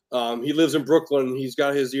watching, he lives in Brooklyn. He's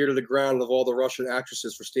got his ear to the ground of all the Russian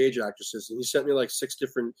actresses for stage actresses, and he sent me like six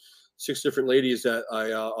different ladies that I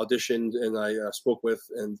auditioned and I spoke with,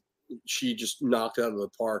 and she just knocked out of the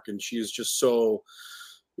park. And she's just so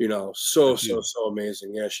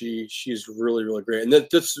amazing. Yeah, she's really, really great. And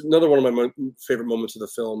that's another one of my favorite moments of the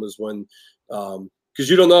film is when. Because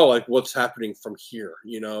you don't know like what's happening from here,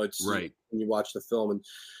 it's right when you watch the film, and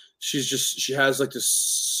she has like this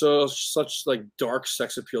such like dark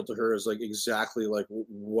sex appeal to her is like exactly like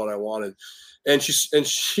what I wanted, and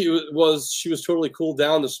she was totally cooled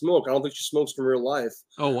down to smoke. I don't think she smokes in real life.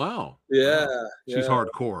 Oh wow, yeah, wow. She's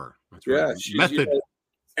hardcore. That's right. Yeah, she's, method.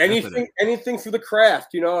 Anything for the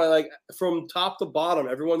craft, like from top to bottom,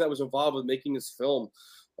 everyone that was involved with making this film.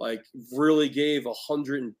 Like really gave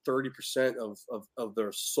 130% of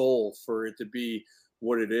their soul for it to be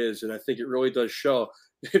what it is, and I think it really does show.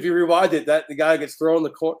 If you rewind it, that the guy gets thrown in the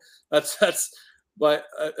corner. That's my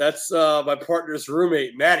partner's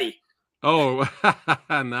roommate, Maddie. Oh,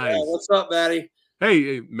 nice. Yeah, what's up, Maddie?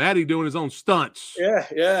 Hey, Maddie doing his own stunts.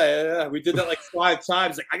 Yeah. We did that like 5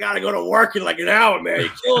 times. Like I gotta go to work in like an hour, man. You're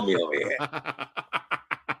killing me over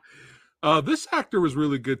here. This actor was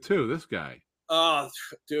really good too. This guy. Oh,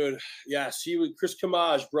 dude. Yes, he was Chris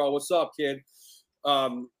Kamaj, bro. What's up, kid?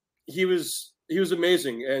 He was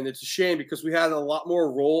amazing, and it's a shame because we had a lot more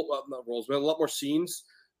not roles. We had a lot more scenes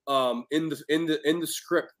in the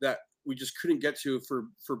script that we just couldn't get to for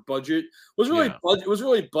budget. It wasn't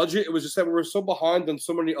really budget. It was just that we were so behind on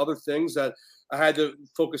so many other things that I had to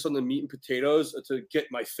focus on the meat and potatoes to get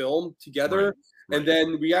my film together. Right. And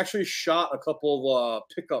then we actually shot a couple of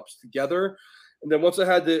pickups together. And then once I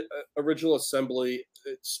had the original assembly,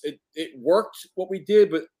 it worked what we did,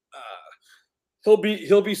 but he'll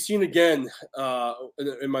be seen again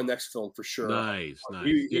in my next film for sure. Nice.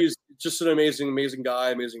 He's just an amazing guy,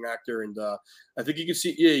 amazing actor, and I think you can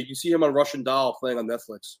see him on Russian Doll playing on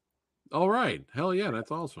Netflix. All right, hell yeah, that's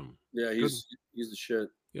awesome. Yeah, he's the shit.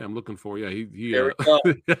 Yeah, I'm looking for he. There we go.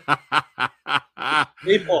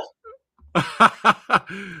 People.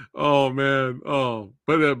 Oh man.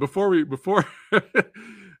 But before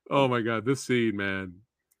oh my god, this scene, man.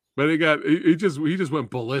 But he just went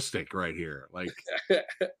ballistic right here. Like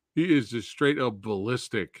he is just straight up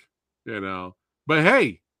ballistic, But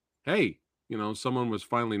hey, someone was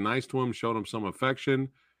finally nice to him, showed him some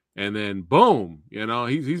affection, and then boom,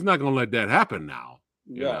 he's not gonna let that happen now.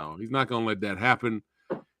 He's not gonna let that happen,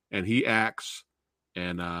 and he acts.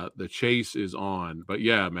 And the chase is on. But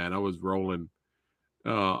yeah, man, I was rolling.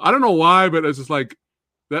 I don't know why, but it's just like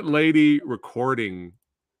that lady recording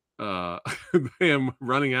him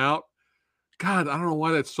running out. God, I don't know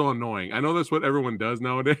why that's so annoying. I know that's what everyone does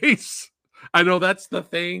nowadays. I know that's the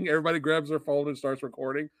thing. Everybody grabs their phone and starts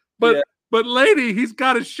recording. But lady, he's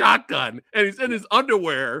got a shotgun and he's in his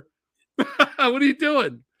underwear. What are you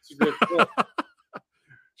doing?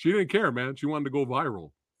 She didn't care, man. She wanted to go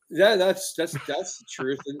viral. Yeah, that's the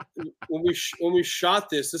truth. And when we shot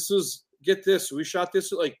this was we shot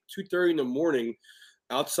this at like 2:30 in the morning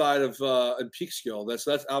outside of in Peekskill.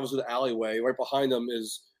 That's obviously the alleyway. Right behind them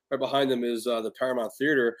is the Paramount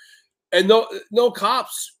Theater, and no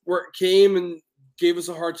cops came and gave us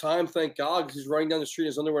a hard time. Thank God, because he's running down the street in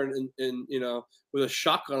his underwear and with a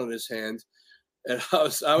shotgun in his hand. And I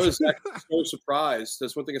was actually so surprised.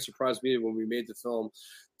 That's one thing that surprised me when we made the film,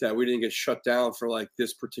 that we didn't get shut down for like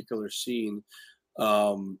this particular scene.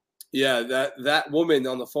 Um, yeah, that woman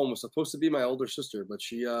on the phone was supposed to be my older sister, but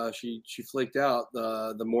she flaked out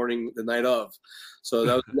the night of. So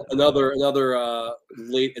that was another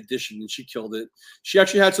late addition, and she killed it. She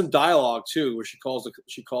actually had some dialogue too, where she calls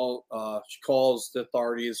the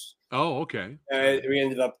authorities, Oh, okay. and we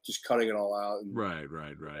ended up just cutting it all out. And, Right.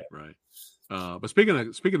 But speaking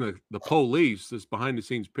of the police, this behind the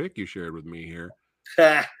scenes pic you shared with me here,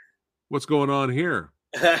 what's going on here?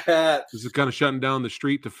 Is it kind of shutting down the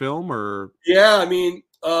street to film, or? Yeah, I mean,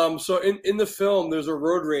 so in the film, there's a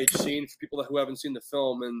road rage scene for people who haven't seen the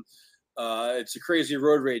film, and it's a crazy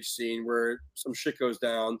road rage scene where some shit goes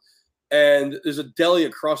down, and there's a deli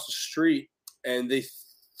across the street, and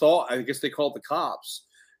I guess they called the cops.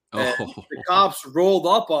 And the cops rolled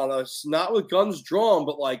up on us, not with guns drawn,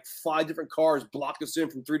 but like 5 different cars blocked us in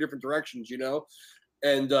from 3 different directions,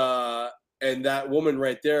 and that woman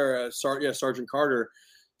right there, Sergeant Carter,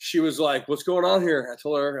 she was like, "What's going on here?" I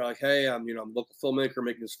told her, like, "Hey, I'm a local filmmaker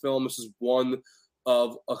making this film. This is one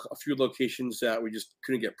of a few locations that we just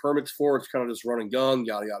couldn't get permits for. It's kind of just run and gun,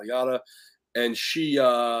 yada yada yada." And she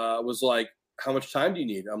was like, "How much time do you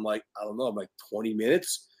need?" I'm like, "I don't know. I'm like 20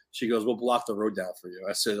 minutes." She goes, "We'll block the road down for you."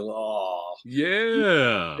 I said, "Oh,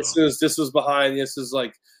 Yeah. This was behind. This is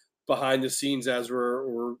like behind the scenes as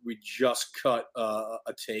we just cut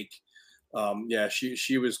a take." Yeah,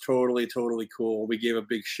 she was totally cool. We gave a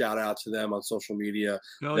big shout out to them on social media.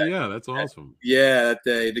 Yeah, that's awesome. That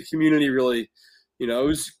day, the community really, it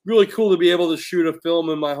was really cool to be able to shoot a film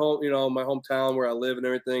in my home, my hometown where I live and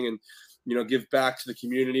everything, and give back to the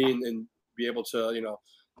community and be able to,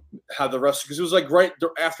 have the rest, because it was like right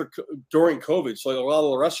during COVID, so like a lot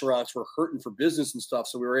of the restaurants were hurting for business and stuff.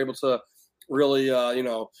 So we were able to really,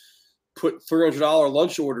 put $300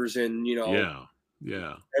 lunch orders in,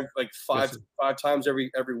 Yeah. like five times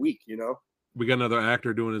every week. We got another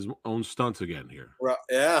actor doing his own stunts again here.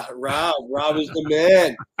 Yeah, Rob is the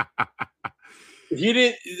man. He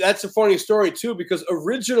did. That's a funny story too, because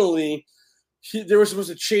originally there was supposed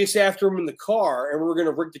to chase after him in the car, and we were going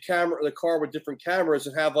to rig the car with different cameras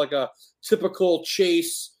and have like a typical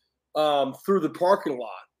chase through the parking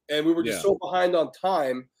lot. And we were just so behind on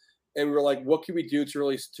time, and we were like, "What can we do to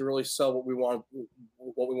really sell what we want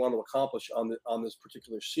to accomplish on this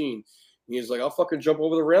particular scene?" And he's like, "I'll fucking jump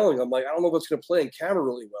over the railing." I'm like, "I don't know what's going to play in camera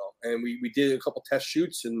really well." And we did a couple test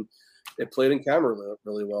shoots, and it played in camera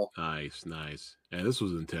really well. Nice. Yeah, this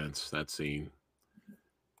was intense, that scene.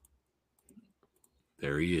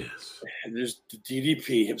 There he is. And there's the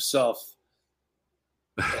DDP himself.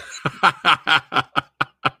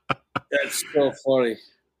 That's so funny.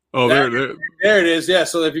 Oh, there it is. Yeah.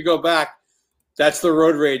 So if you go back, that's the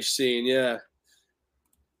road rage scene. Yeah.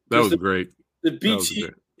 That was great. The BT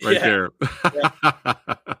right there.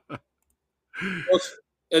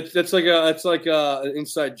 It's like an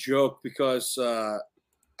inside joke, because when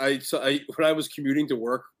I was commuting to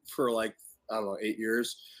work for like, I don't know, 8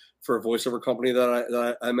 years for a voiceover company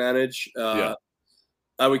that I manage,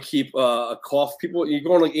 I would keep a cough. People, you're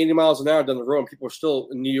going like 80 miles an hour down the road, and people are still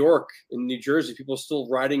in New York, in New Jersey, people are still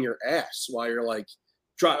riding your ass while you're like,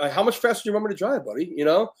 drive. How much faster do you want me to drive, buddy?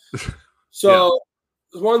 So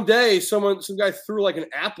one day, some guy threw like an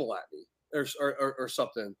apple at me or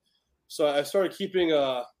something. So I started keeping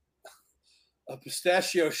a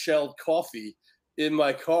pistachio shelled coffee in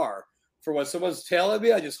my car. For when someone's tailing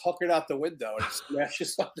me, I just huck it out the window and it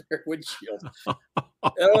smashes on their windshield.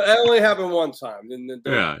 It only happened one time.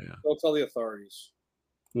 Don't tell the authorities.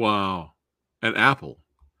 Wow. An apple.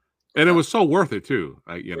 And it was so worth it too.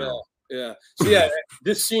 Yeah. So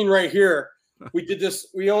this scene right here, we did this.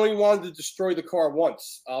 We only wanted to destroy the car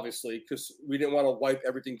once, obviously, because we didn't want to wipe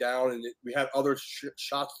everything down, and we had other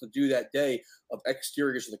shots to do that day of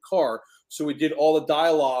exteriors of the car. So we did all the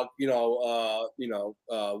dialogue,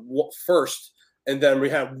 first, and then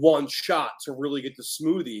we had one shot to really get the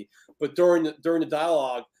smoothie. But during the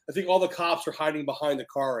dialogue, I think all the cops are hiding behind the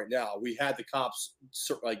car right now. We had the cops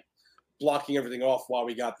like blocking everything off while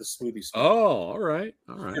we got the smoothie. Oh, all right.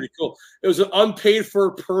 Pretty cool. It was an unpaid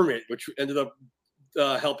for permit, which ended up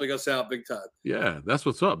helping us out big time. Yeah, that's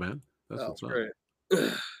what's up, man. That's what's great.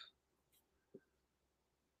 up.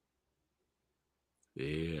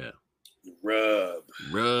 Yeah.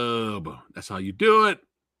 Rub. That's how you do it.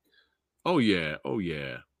 Oh yeah.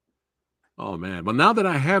 Oh man. Well, now that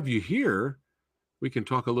I have you here, we can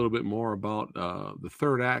talk a little bit more about the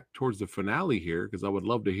third act towards the finale here, because I would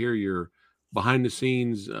love to hear your behind the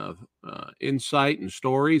scenes insight and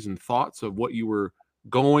stories and thoughts of what you were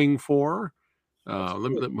going for.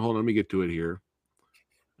 Let me get to it here.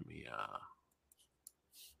 Let me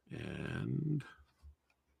and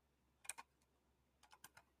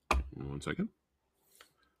 1 second.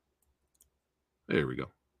 There we go.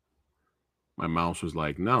 My mouse was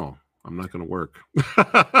like, no, I'm not going to work.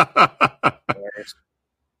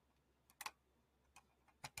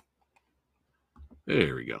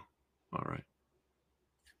 There we go. All right.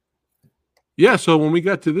 Yeah. So when we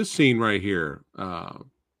got to this scene right here,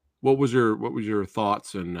 what was your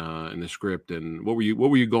thoughts in the script, and what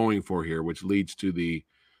were you going for here, which leads to the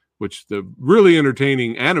really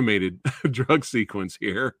entertaining animated drug sequence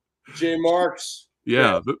here. J. Marks.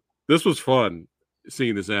 Yeah. This was fun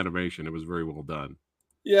seeing this animation. It was very well done.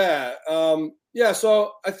 Yeah.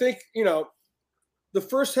 So I think, the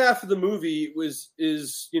first half of the movie is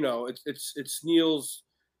it's Neil's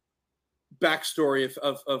backstory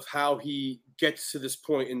of how he gets to this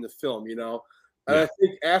point in the film, and I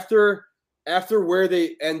think after where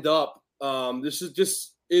they end up, this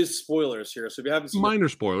is spoilers here. So if you haven't seen minor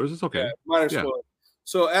spoilers, it's okay. Minor spoilers.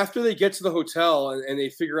 So after they get to the hotel and they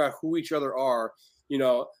figure out who each other are,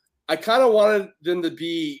 I kind of wanted them to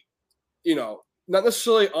be, not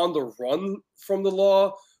necessarily on the run from the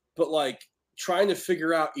law, but like trying to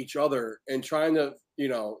figure out each other and trying to,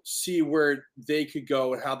 see where they could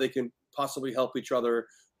go and how they can possibly help each other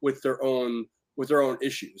with their own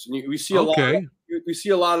issues. And we see a lot. We see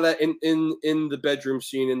a lot of that in the bedroom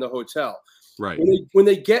scene in the hotel. Right. When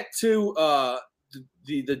they get to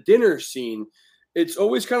the dinner scene, it's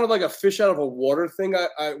always kind of like a fish out of a water thing.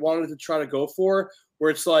 I wanted to try to go for,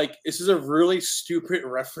 where it's like, this is a really stupid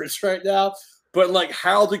reference right now, but like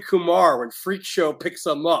Harold and Kumar when Freak Show picks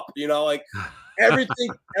them up, like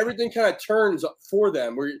everything kind of turns up for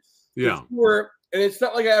them. And it's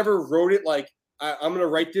not like I ever wrote it like I'm going to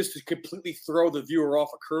write this to completely throw the viewer off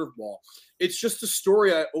a curveball. It's just a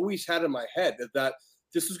story I always had in my head that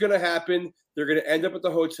this is going to happen. They're going to end up at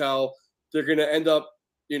the hotel. They're going to end up,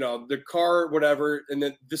 the car, whatever. And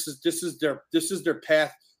then this is their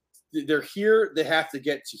path. They're here. They have to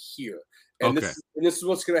get to here. And this is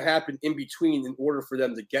what's going to happen in between in order for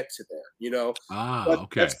them to get to there,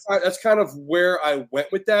 That's kind of where I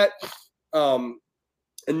went with that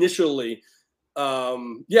initially.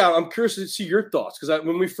 I'm curious to see your thoughts, because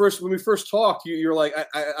when we first talked, you're like,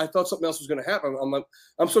 I thought something else was going to happen. I'm like,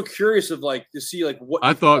 I'm so curious of like to see like what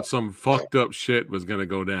I thought some fucked up shit was going to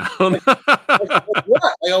go down. what?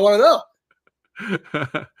 Like, I want to know.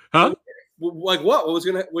 Huh? Like what? What was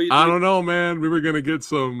gonna? I don't know, man. We were gonna get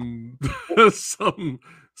some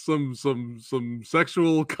some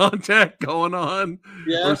sexual contact going on,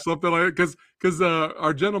 or something like that. Because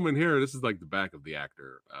our gentleman here, this is like the back of the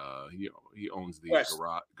actor. He owns the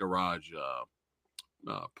garage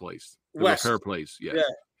place, the repair place. Yeah.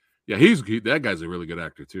 That guy's a really good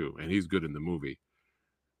actor too, and he's good in the movie.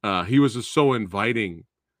 He was just so inviting,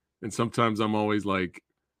 and sometimes I'm always like,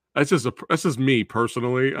 that's just me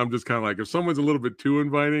personally. I'm just kind of like, if someone's a little bit too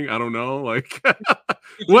inviting, I don't know, like,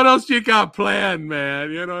 what else you got planned,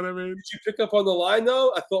 man? You know what I mean? Did you pick up on the line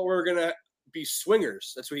though? I thought we were gonna be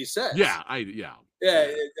swingers. That's what he said. Yeah,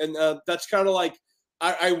 and that's kind of like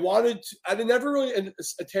I never really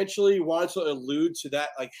intentionally wanted to allude to that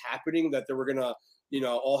like happening, that they were gonna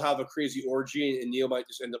all have a crazy orgy and Neil might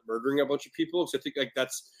just end up murdering a bunch of people. So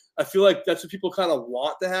I feel like that's what people kind of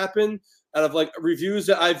want to happen. Out of like reviews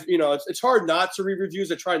that I've, it's hard not to read reviews.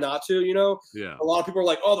 I try not to, Yeah. A lot of people are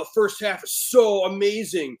like, oh, the first half is so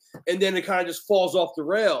amazing. And then it kind of just falls off the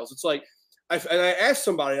rails. It's like, I asked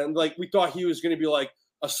somebody, I'm like, we thought he was going to be like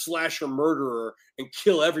a slasher murderer and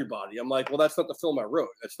kill everybody. I'm like, well, that's not the film I wrote.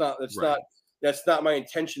 That's not my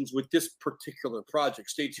intentions with this particular project.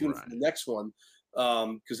 Stay tuned for the next one.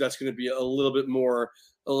 Because that's going to be a little bit more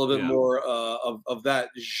of that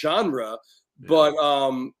genre. But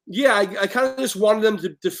I kind of just wanted them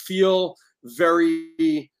to feel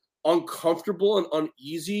very uncomfortable and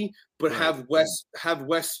uneasy, but have Wes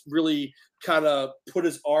really kind of put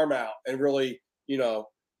his arm out and really,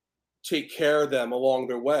 take care of them along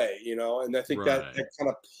their way, and I think that kind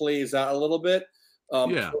of plays out a little bit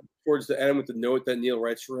towards the end with the note that Neil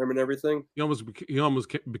writes for him and everything. He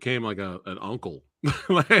almost became like an uncle,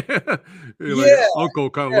 like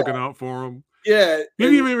uncle kind of looking out for him. Yeah, he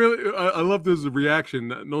didn't even really. I love this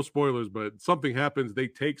reaction. No spoilers, but something happens. They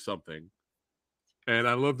take something, and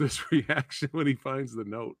I love this reaction when he finds the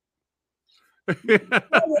note. But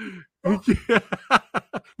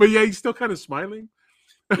yeah, he's still kind of smiling.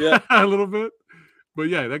 Yeah, a little bit. But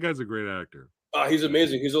yeah, that guy's a great actor. He's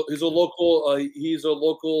amazing. He's a local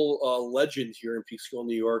legend here in Peekskill,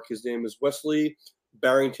 New York. His name is Wesley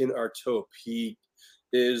Barrington Artope. He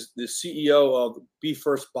is the CEO of Be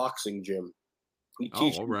First Boxing Gym. He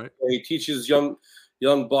teaches young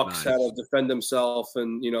young bucks how to Nice. defend himself,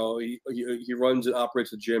 and he runs and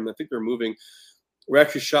operates a gym. I think they're moving. We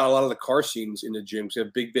actually shot a lot of the car scenes in the gym. We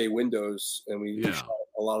have big bay windows, and we shot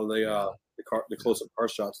a lot of the close up car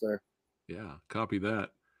shots there. Yeah, copy that.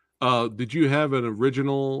 Did you have an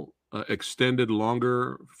original extended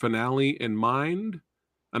longer finale in mind?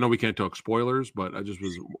 I know we can't talk spoilers, but I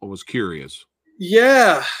was curious.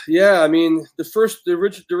 Yeah. I mean,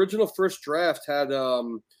 the original first draft had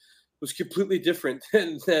was completely different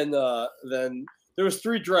than there was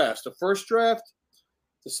 3 drafts: the first draft,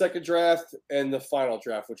 the second draft, and the final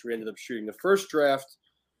draft, which we ended up shooting. The first draft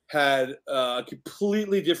had a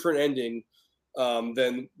completely different ending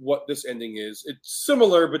than what this ending is. It's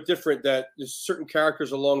similar but different. That there's certain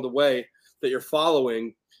characters along the way that you're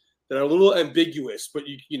following that are a little ambiguous, but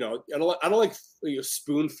I don't like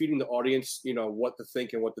spoon feeding the audience, what to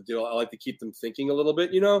think and what to do. I like to keep them thinking a little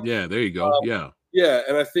bit, Yeah, there you go. Yeah,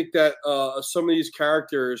 and I think that some of these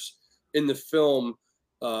characters in the film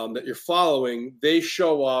that you're following, they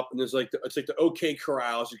show up, and there's it's like the OK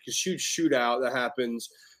Corrals, like a huge shootout that happens,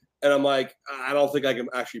 and I'm like, I don't think I can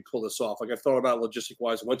actually pull this off. Like I thought about logistic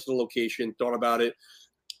wise, went to the location, thought about it,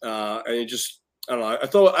 and it just I don't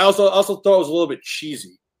know. I also thought it was a little bit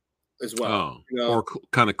cheesy as well. Or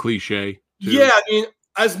kind of cliche. Too. Yeah, I mean,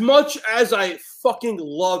 as much as I fucking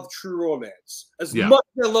love True Romance, as much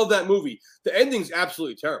as I love that movie, the ending's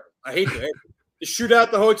absolutely terrible. I hate the ending. The shootout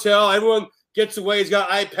at the hotel, everyone gets away, he's got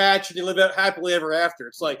eye patch, and they live out happily ever after.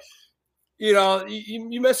 It's like,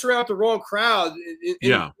 you mess around with the wrong crowd in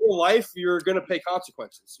real life, you're going to pay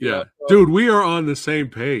consequences. So, dude, we are on the same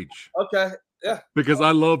page. Okay. Yeah. Because I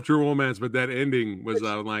love True Romance, but that ending was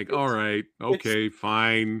I'm like, all right, okay,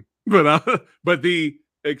 fine. But the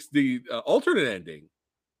alternate ending,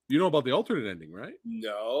 you know about the alternate ending, right?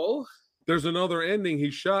 No. There's another ending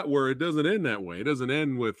he shot where it doesn't end that way. It doesn't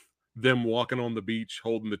end with them walking on the beach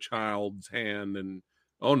holding the child's hand and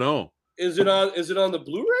oh no. Is it on the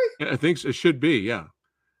Blu-ray? I think it should be, yeah.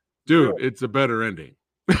 Dude, It's a better ending.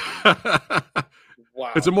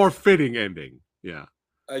 Wow. It's a more fitting ending. Yeah.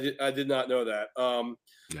 I did not know that.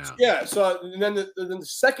 Yeah. So and then the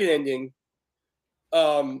second ending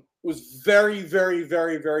was very, very,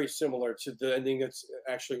 very, very similar to the ending that's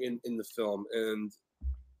actually in the film, and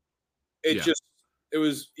it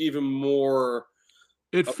was even more.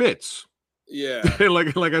 It fits. Yeah.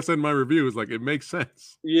 like I said in my review, it's like it makes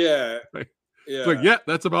sense. Yeah. It's like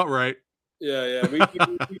that's about right. Yeah. We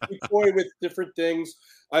toy with different things.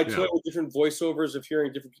 I toy with different voiceovers of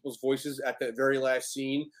hearing different people's voices at that very last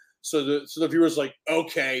scene. So the viewer's like,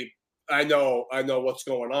 okay, I know what's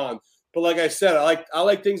going on. But like I said, I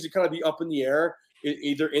like things to kind of be up in the air,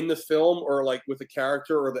 either in the film or like with the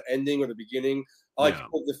character or the ending or the beginning. I like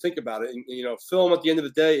people to think about it. And, film at the end of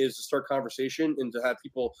the day is to start conversation and to have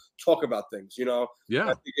people talk about things. Yeah. I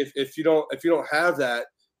think if you don't have that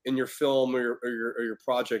in your film or your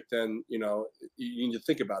project, then you need to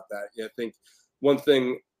think about that. I think one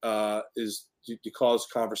thing is to cause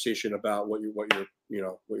conversation about what you're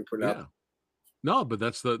putting out. No, but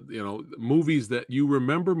that's the movies that you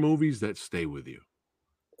remember, movies that stay with you.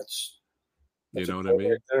 That's you know what I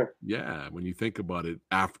mean? Right, yeah, when you think about it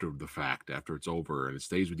after the fact, after it's over and it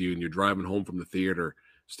stays with you, and you're driving home from the theater,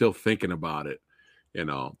 still thinking about it.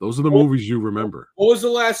 Those are the movies you remember. What was the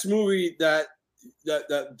last movie that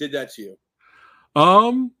did that to you?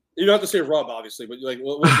 You don't have to say Rub, obviously, but like,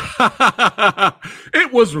 what was it?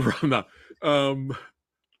 It was Rub.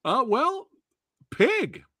 Well,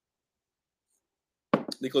 Pig.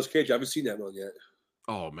 Nicolas Cage. I haven't seen that one yet.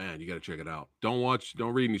 Oh man, you got to check it out. Don't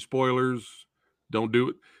read any spoilers. Don't do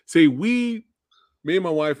it. See, me and my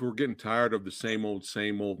wife were getting tired of the same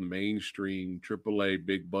old mainstream AAA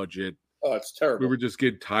big budget. Oh, it's terrible. We were just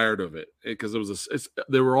getting tired of it because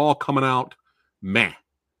they were all coming out meh.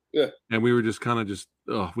 Yeah. And we were just kind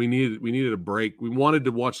of we needed a break. We wanted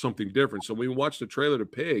to watch something different. So we watched the trailer to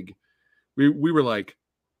Pig. We were like,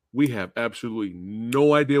 we have absolutely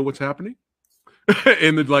no idea what's happening.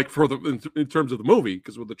 And then, like, in terms of the movie,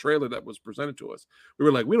 because with the trailer that was presented to us, we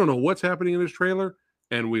were like, we don't know what's happening in this trailer,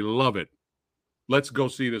 and we love it. Let's go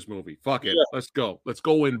see this movie. Fuck it. Yeah. Let's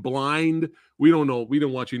go in blind. We don't know. We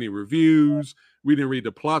didn't watch any reviews. We didn't read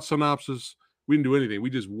the plot synopsis. We didn't do anything. We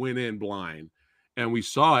just went in blind, and we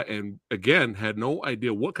saw it, and again had no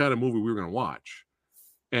idea what kind of movie we were going to watch,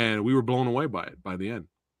 and we were blown away by it by the end.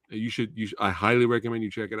 I highly recommend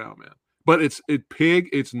you check it out, man. But Pig.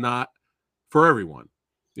 It's not for everyone,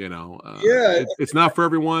 it's not for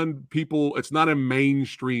everyone. It's not a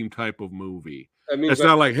mainstream type of movie. It's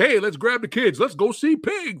not like, hey, let's grab the kids, let's go see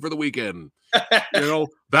Pig for the weekend.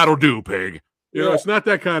 That'll do, Pig. It's not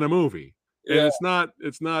that kind of movie. And Yeah.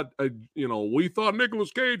 it's not a, we thought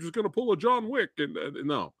Nicolas Cage was going to pull a John Wick, and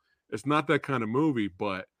no, it's not that kind of movie.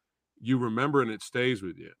 But you remember, and it stays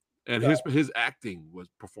with you. And his acting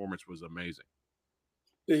performance was amazing.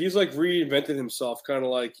 Yeah, he's like reinvented himself, kind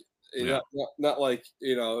of like Yeah. not like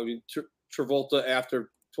I mean Travolta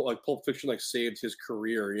after like Pulp Fiction like saved his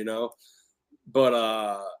career,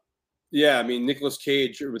 but yeah, I mean Nicolas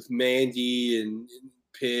Cage with Mandy and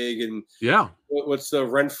Pig and Yeah. what's the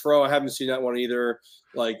Renfro? I haven't seen that one either.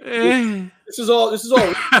 Like Eh. this is all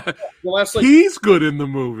the last like He's good in the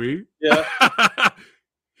movie. yeah.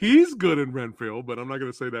 He's good in Renfield, but I'm not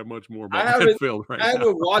going to say that much more about Renfield right now. I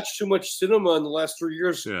haven't watched too much cinema in the last 3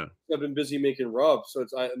 years. Yeah. I've been busy making rub, so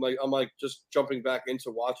I'm like just jumping back into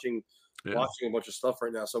watching a bunch of stuff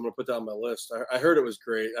right now. So I'm gonna put that on my list. I heard it was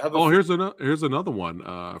great. Here's another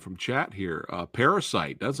one from chat here.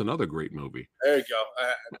 Parasite. That's another great movie. There you go.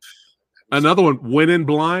 Another one. Went in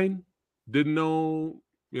blind. Didn't know.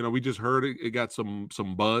 We just heard it. It got some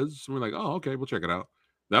buzz. We're like, oh, okay, we'll check it out.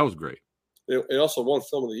 That was great. It also won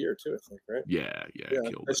Film of the Year too, I think, right? Yeah.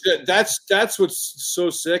 Killed it. That's what's so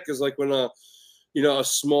sick is like when a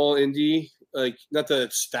small indie, like not that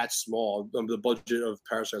it's that small. The budget of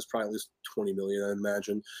Parasite is probably at least 20 million, I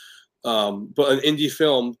imagine. But an indie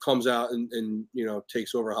film comes out and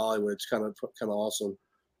takes over Hollywood. It's kind of awesome.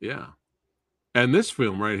 Yeah. And this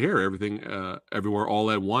film right here, Everything Everywhere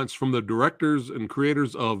All at Once, from the directors and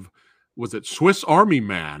creators of, was it Swiss Army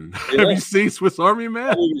Man? Yeah. Have you seen Swiss Army Man?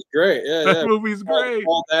 That movie's great. Yeah, that movie's great.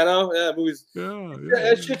 Paul Dano. Yeah, movie's. Yeah.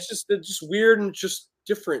 That shit's just weird and just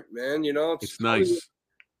different, man. It's nice.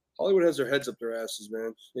 Hollywood has their heads up their asses,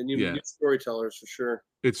 man. And new storytellers for sure.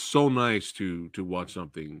 It's so nice to watch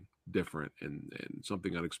something different and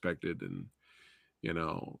something unexpected, and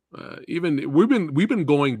even we've been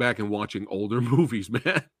going back and watching older movies,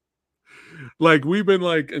 man. Like we've been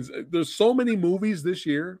like, there's so many movies this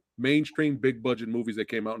year, mainstream big budget movies that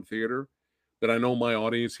came out in theater, that I know my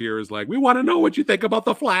audience here is like, we want to know what you think about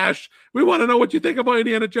The Flash. We want to know what you think about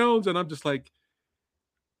Indiana Jones. And I'm just like,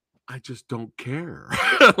 I just don't care.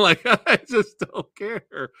 Like, I just don't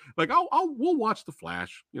care. Like, we'll watch The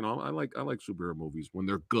Flash. I like superhero movies when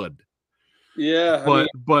they're good. Yeah.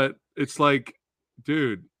 But it's like,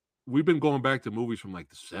 dude, we've been going back to movies from like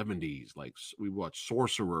the 70s. Like we watched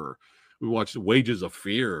Sorcerer. We watched Wages of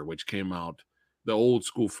Fear, which came out, the old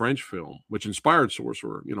school French film, which inspired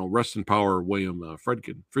Sorcerer. Rest in power, William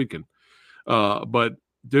Friedkin. But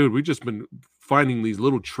dude, we've just been finding these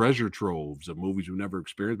little treasure troves of movies we've never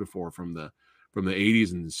experienced before from the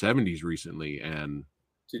 80s and 70s recently, and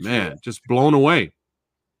just blown away.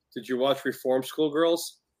 Did you watch Reform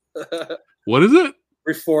Schoolgirls? What is it?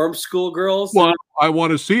 Reform Schoolgirls? Well, I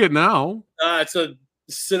want to see it now. It's a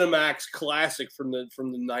Cinemax classic from the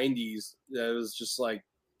 90s. That was just like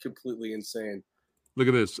completely insane. Look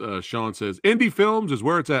at this. Sean says, indie films is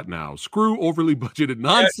where it's at now. Screw overly budgeted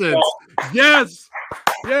nonsense. Yes.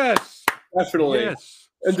 Definitely. Yes.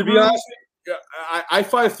 And to be honest, I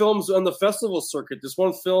find films on the festival circuit. This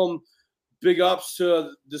one film, big ups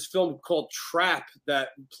to this film called Trap that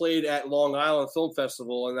played at Long Island Film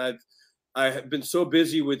Festival. And I have been so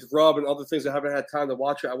busy with Rub and other things I haven't had time to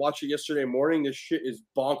watch it. I watched it yesterday morning. This shit is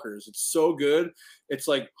bonkers. It's so good. It's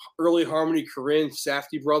like early Harmony Korine,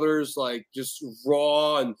 Safdie brothers, like just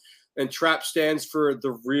raw, and Trap stands for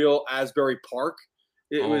the real Asbury Park.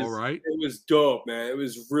 It was dope, man. It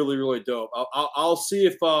was really, really dope. I'll see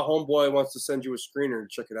if Homeboy wants to send you a screener and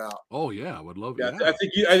check it out. Oh yeah, I would love it. Yeah. I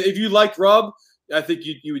think if you liked Rub, I think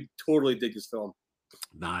you would totally dig this film.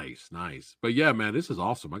 Nice. But yeah, man, this is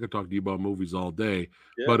awesome. I could talk to you about movies all day.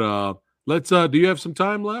 Yeah. But let's do you have some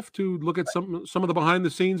time left to look at some of the behind the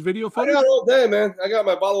scenes video footage? I got all day, man. I got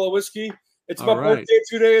my bottle of whiskey. It's my birthday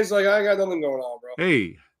 2 days. Like I got nothing going on, bro.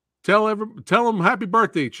 Hey, tell them happy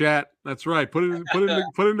birthday, chat. That's right. Put it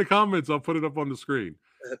in the comments. I'll put it up on the screen.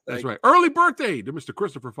 That's right. Early birthday to Mr.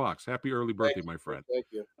 Christopher Fox. Happy early birthday, my friend. Thank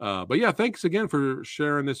you. But yeah, thanks again for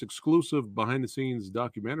sharing this exclusive behind the scenes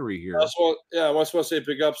documentary here. I just want to say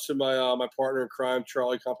big ups to my partner in crime,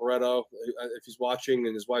 Charlie Comparetto, if he's watching,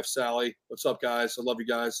 and his wife Sally. What's up, guys? I love you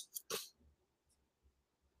guys.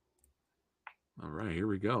 All right, here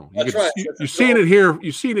we go. You've seen it here.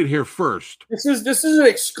 You've seen it here first. This is an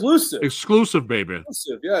exclusive. Exclusive, baby.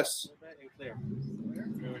 Exclusive, yes. Okay.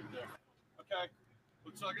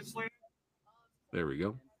 Looks like it's slated. There we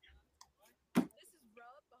go.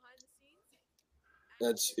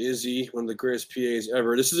 That's Izzy, one of the greatest PAs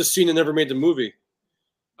ever. This is a scene that never made the movie.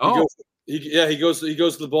 Oh, he goes to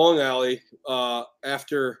the bowling alley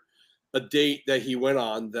after a date that he went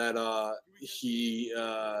on that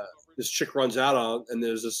this chick runs out on, and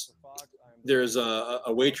there's this there's a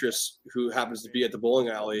waitress who happens to be at the bowling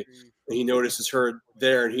alley, and he notices her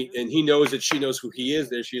there, and he knows that she knows who he is.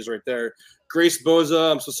 There she is, right there. Grace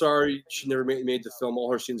Boza. I'm so sorry, she never made the film.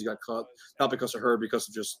 All her scenes got cut, not because of her, because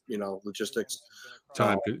of just logistics,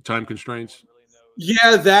 time constraints.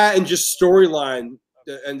 Yeah, that and just storyline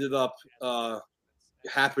that ended up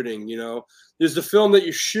happening. There's the film that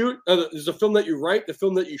you shoot, there's the film that you write, the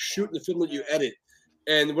film that you shoot, and the film that you edit.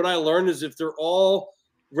 And what I learned is if they're all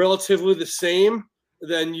relatively the same,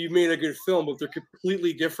 then you made a good film. But if they're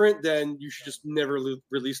completely different, then you should just never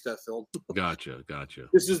release that film. Gotcha.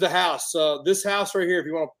 This is the house. This house right here, if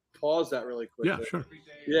you want to pause that really quick. Yeah, sure.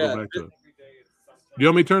 Yeah. Go back to it. You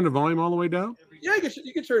want me to turn the volume all the way down? Yeah,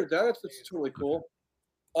 you can turn it down. That's totally cool.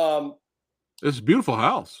 It's a beautiful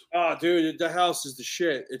house. Oh, dude, the house is the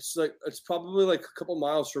shit. It's probably like a couple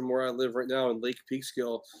miles from where I live right now in Lake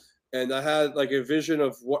Peekskill. And I had like a vision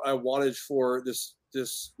of what I wanted for this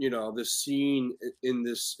scene in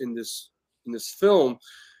this film.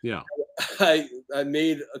 Yeah. I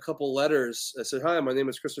made a couple letters. I said, "Hi, my name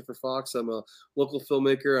is Christopher Fox. I'm a local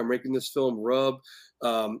filmmaker. I'm making this film, Rub.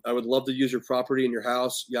 I would love to use your property in your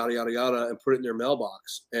house, yada, yada, yada," and put it in their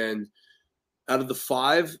mailbox. And out of the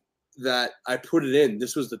 5 that I put it in,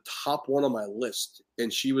 this was the top one on my list.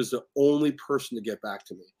 And she was the only person to get back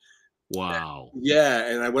to me. Wow. Yeah,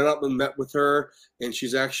 and I went up and met with her, and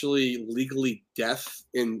she's actually legally deaf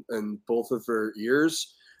in both of her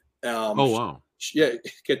ears. Oh wow.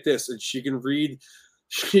 Get this, and she can read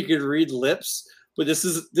lips. But this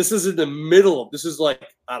is in the middle. This is like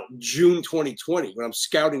June 2020 when I'm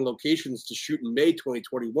scouting locations to shoot in May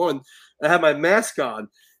 2021. I have my mask on,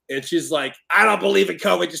 and she's like, "I don't believe in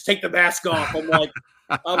COVID. Just take the mask off." I'm like,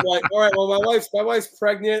 all right. Well, my wife's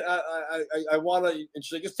pregnant. I want to, and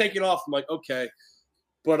she's like, "Just take it off." I'm like, okay.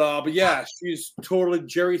 But yeah, she's totally.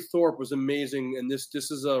 Jerry Thorpe was amazing, and this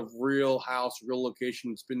is a real house, real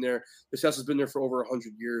location. It's been there. This house has been there for over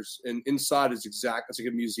 100 years, and inside is it's like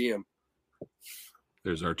a museum.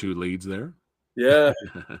 There's our 2 leads there. Yeah.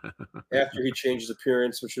 After he changed his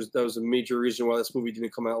appearance, that was a major reason why this movie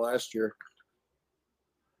didn't come out last year.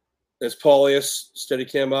 There's Paulius,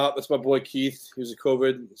 Steadicam op. That's my boy Keith. He was a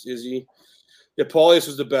COVID. It's Izzy. Yeah, Paulius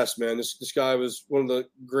was the best, man. This guy was one of the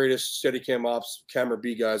greatest Steadicam ops, camera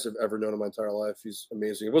B guys I've ever known in my entire life. He's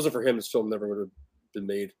amazing. If it wasn't for him, this film never would have been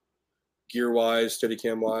made. Gear-wise,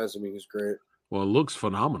 Steadicam wise, I mean, he's great. Well, it looks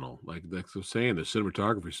phenomenal. Like I was saying, the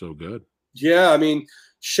cinematography is so good. Yeah, I mean,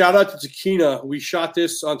 shout out to Takina. We shot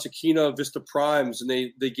this on Takina Vista Primes, and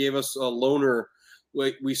they gave us a loaner.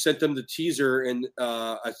 We sent them the teaser, and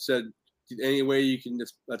I said, "Any way you can?"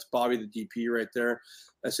 That's Bobby, the DP, right there.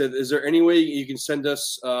 I said, "Is there any way you can send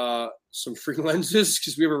us some free lenses?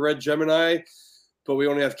 Because we have a red Gemini, but we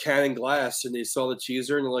only have Canon glass." And they saw the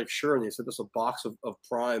teaser, and they're like, "Sure." And they sent us a box of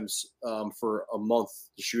primes for a month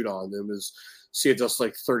to shoot on. It was saved us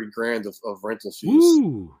like $30,000 of rental fees.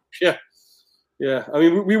 Ooh. Yeah. I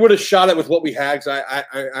mean, we would have shot it with what we had. Cause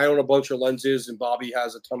I own a bunch of lenses, and Bobby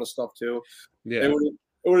has a ton of stuff too. Yeah.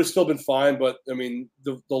 It would have still been fine, but I mean,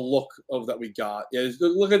 the look of that we got. Yeah,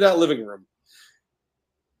 look at that living room.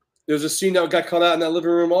 There's a scene that got cut out in that living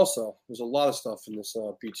room also. There's a lot of stuff in this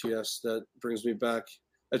BTS that brings me back.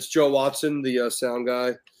 That's Joe Watson, the sound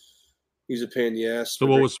guy. He's a pain in the ass. So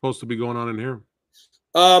what was supposed to be going on in here?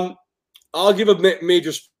 I'll give a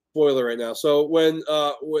major spoiler right now. So when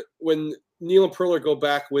Neil and Perler go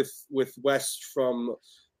back with Wes from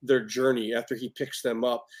their journey after he picks them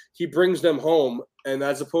up, he brings them home, and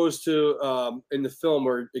as opposed to in the film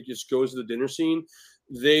where it just goes to the dinner scene,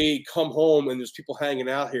 they come home and there's people hanging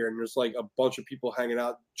out here, and there's like a bunch of people hanging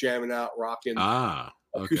out, jamming out, rocking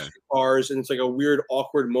acoustic guitars, and it's like a weird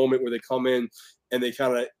awkward moment where they come in and they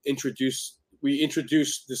kind of introduce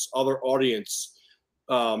this other audience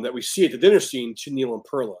that we see at the dinner scene to Neil and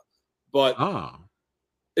Perla. But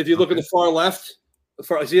if you look at the far left,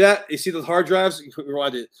 see that? You see the hard drives?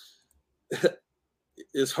 Rewind it.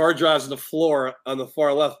 There's hard drives on the floor on the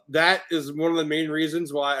far left. That is one of the main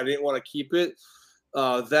reasons why I didn't want to keep it.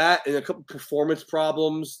 That and a couple performance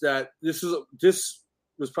problems. That this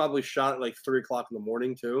was probably shot at like 3:00 in the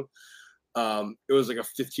morning too. It was like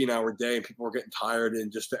a 15-hour day, and people were getting tired,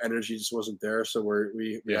 and just the energy just wasn't there. So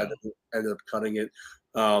we had to ended up cutting it.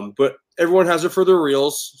 But everyone has it for their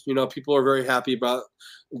reels. You know, people are very happy about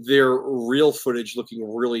their reel footage looking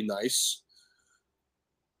really nice.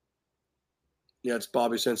 Yeah, it's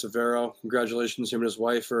Bobby Sansevero. Congratulations, him and his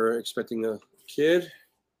wife are expecting a kid.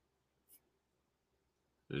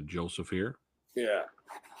 Joseph here. Yeah.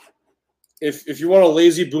 If you want a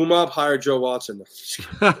lazy boom up, hire Joe Watson.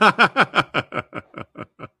 Yeah,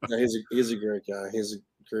 he's a great guy. He's a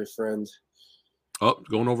great friend. Oh,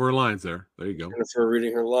 going over her lines there. There you go. For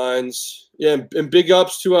reading her lines. Yeah, and big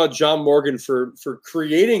ups to John Morgan for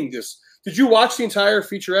creating this. Did you watch the entire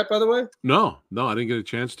featurette, by the way? No, I didn't get a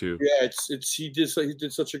chance to. Yeah, he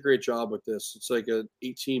did such a great job with this. It's like a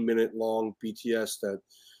 18-minute long BTS that,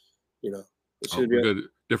 you know, it's Oh, gonna be good.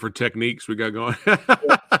 Different techniques we got going.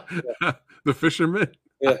 The fisherman.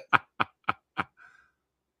 Yeah.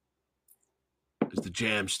 It's the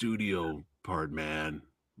jam studio part, man.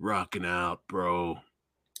 Rocking out, bro.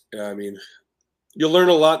 Yeah, I mean, you learn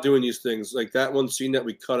a lot doing these things. Like that one scene that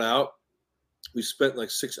we cut out, we spent like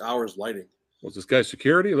 6 hours lighting. Was this guy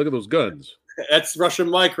security? Look at those guns. That's Russian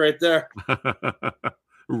Mike right there.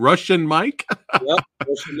 Russian Mike? Yep,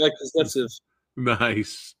 Russian Mike Kuznetsov.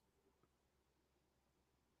 Nice.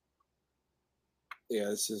 Yeah,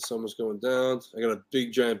 this is someone's going down. I got a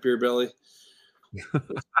big giant beer belly.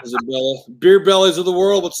 Isabella. Beer bellies of the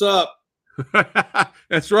world, what's up?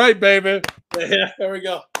 That's right, baby. Yeah, there we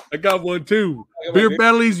go. I got one too. got my Beer beer-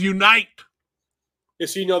 bellies unite. Yeah,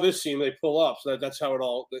 so you know this scene, they pull up. So that's how it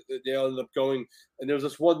all, they ended up going. And there was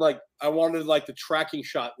this one, like, I wanted, like, the tracking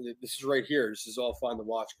shot. This is right here. This is all fine to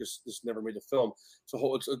watch because this never made the film.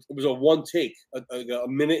 So it was a one take, a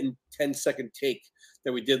minute and 10-second take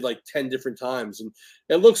that we did, like, 10 different times. And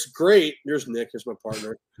it looks great. There's Nick. Here's my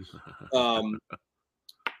partner.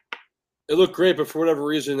 It looked great, but for whatever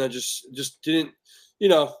reason, I just didn't, you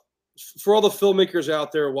know, for all the filmmakers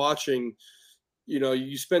out there watching, you know,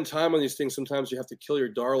 you spend time on these things. Sometimes you have to kill your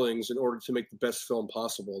darlings in order to make the best film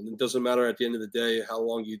possible. And it doesn't matter at the end of the day how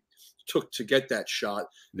long you took to get that shot.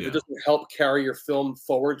 If it doesn't help carry your film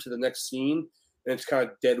forward to the next scene and it's kind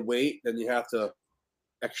of dead weight, then you have to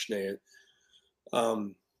action it.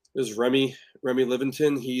 There's Remy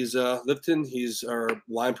Livingston. He's He's our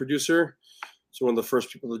line producer. So one of the first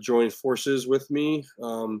people to join forces with me.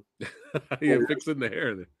 Yeah, fixing the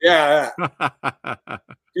hair there. Yeah.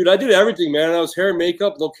 Dude, I did everything, man. I was hair and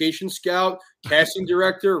makeup, location scout, casting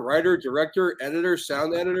director, writer, director, editor,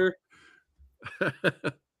 sound editor.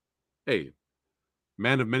 Hey,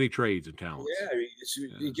 man of many trades and talents. Yeah,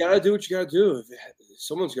 you gotta do what you gotta do.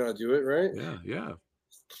 Someone's gotta do it, right? Yeah.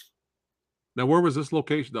 Now, where was this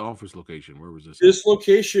location? The office location. Where was this? This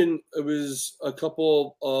location, it was a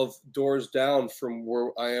couple of doors down from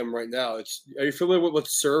where I am right now. Are you familiar with what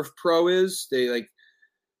Serve Pro is? They like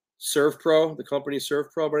Serve Pro, the company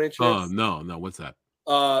Serve Pro, by any chance? No. What's that?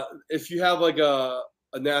 If you have like a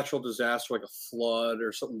natural disaster, like a flood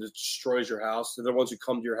or something that destroys your house, they're the ones who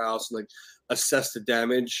come to your house and like assess the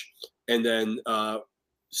damage and then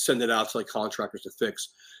send it out to like contractors to fix.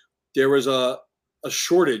 There was a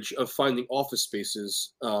shortage of finding office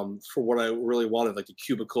spaces for what I really wanted, like the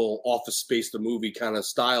cubicle office space, the movie kind of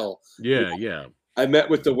style. Yeah. I met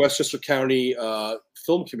with the Westchester County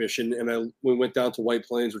Film Commission, and we went down to White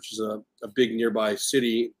Plains, which is a big nearby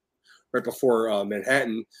city right before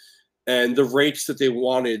Manhattan. And the rates that they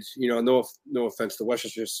wanted, you know, no offense to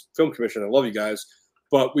Westchester Film Commission, I love you guys,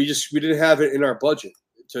 but we didn't have it in our budget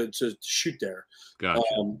to shoot there. Gotcha.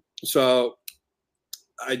 So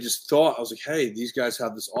I just thought, I was like, hey, these guys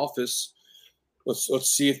have this office.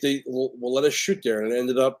 Let's see if they will let us shoot there. And it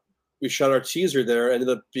ended up, we shot our teaser there, ended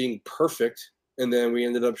up being perfect. And then we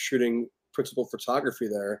ended up shooting principal photography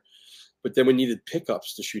there. But then we needed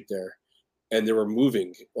pickups to shoot there. And they were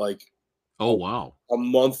moving like oh, wow. a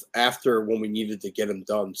month after when we needed to get them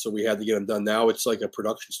done. So we had to get them done. Now it's like a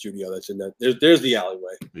production studio that's in that. There's the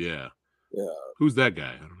alleyway. Yeah. Yeah. Who's that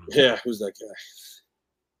guy? I don't know. Yeah, who's that guy?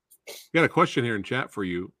 Got a question here in chat for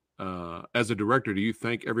you. As a director, do you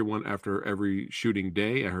thank everyone after every shooting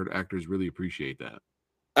day? I heard actors really appreciate that.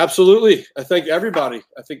 Absolutely. I thank everybody.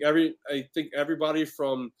 I think everybody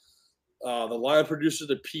from the line producers,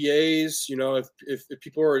 the PAs. You know, if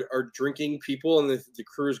people are drinking people and the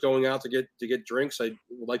crew is going out to get drinks, I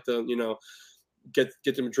would like to, you know, get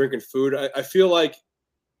them drinking food. I feel like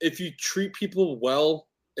if you treat people well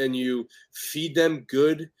and you feed them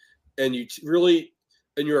good and you really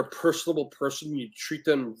and you're a personable person, you treat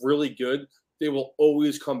them really good, they will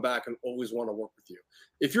always come back and always want to work with you.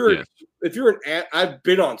 If you're I've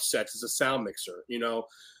been on sets as a sound mixer, you know,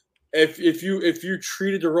 if you're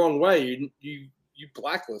treated the wrong way, you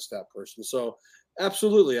blacklist that person. So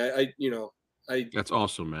absolutely, I that's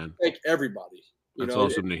awesome, man. Thank everybody. That's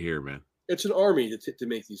awesome to hear, man. It's an army to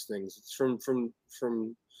make these things. It's from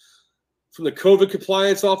the COVID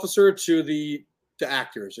compliance officer to the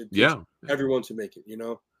actors. Everyone to make it, you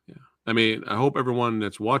know? Yeah. I mean, I hope everyone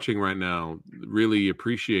that's watching right now really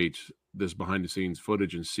appreciates this behind the scenes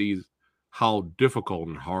footage and sees how difficult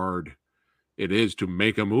and hard it is to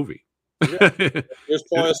make a movie. Yeah. There's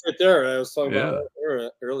Paulus right there. I was talking about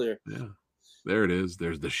that earlier. Yeah. There it is.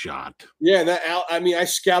 There's the shot. Yeah, and I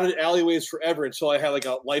scouted alleyways forever until I had like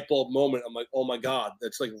a light bulb moment. I'm like, oh my god,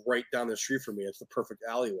 that's like right down the street from me. It's the perfect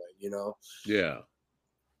alleyway, you know. Yeah.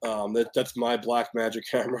 That's my black magic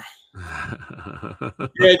camera.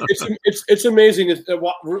 Yeah, it's amazing.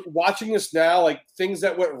 Watching this now, like things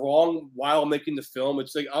that went wrong while making the film.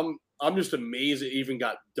 It's like I'm just amazed it even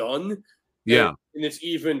got done. Yeah, and it's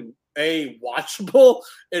even watchable,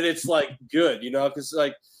 and it's like good, you know, because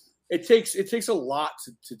like. It takes a lot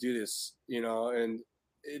to do this, you know, and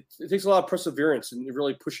it takes a lot of perseverance and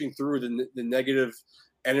really pushing through the negative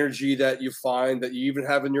energy that you find that you even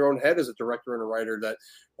have in your own head as a director and a writer that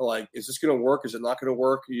like, is this going to work? Is it not going to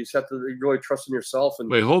work? You just have to really trust in yourself. And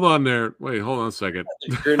wait, hold on there. Wait, hold on a second.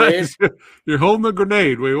 Grenade. You're holding the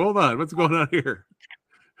grenade. Wait, hold on. What's going on here?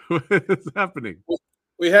 What's happening?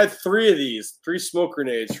 We had 3 of these, 3 smoke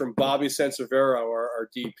grenades from Bobby Sansevero, our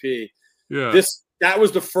DP. Yeah. That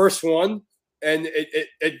was the first one, and it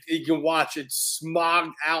you can watch it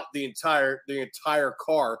smogged out the entire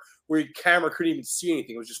car where your camera couldn't even see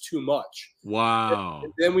anything. It was just too much. Wow.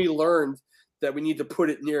 And then we learned that we need to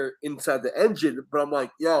put it inside the engine. But I'm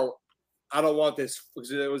like, yo, I don't want this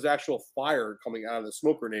because there was actual fire coming out of the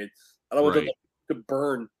smoke grenade. I don't want it to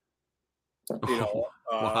burn. You know,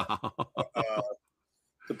 wow.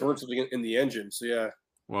 to burn something in the engine. So yeah.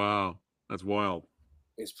 Wow, that's wild.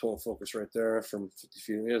 He's pulling focus right there from 50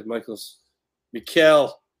 feet. Here's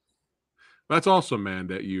Mikkel. That's awesome, man,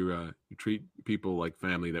 that you treat people like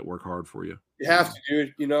family that work hard for you. You have to,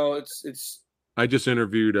 dude. You know, it's. I just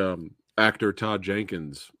interviewed actor Todd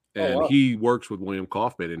Jenkins, and he works with William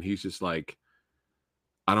Kaufman, and he's just like,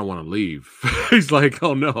 I don't want to leave. He's like,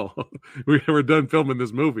 oh no, we're done filming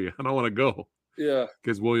this movie. I don't want to go. Yeah,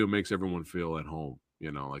 because William makes everyone feel at home,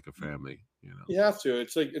 you know, like a family. You know, you have to.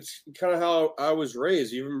 It's like it's kind of how I was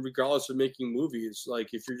raised, even regardless of making movies. Like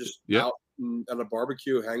if you're just out at a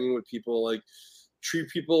barbecue, hanging with people, like treat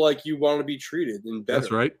people like you want to be treated and better.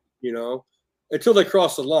 That's right. You know, until they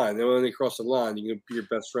cross the line. Then when they cross the line, you can be your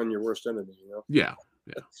best friend, your worst enemy. You know. Yeah.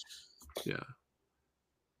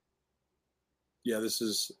 Yeah. This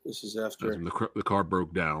is after the car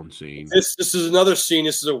broke down scene. This is another scene.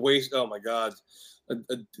 This is a waste. Oh my god.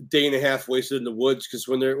 A day and a half wasted in the woods because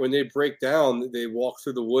when they break down, they walk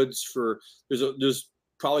through the woods for there's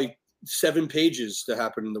probably 7 pages to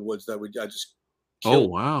happen in the woods that I just killed. Oh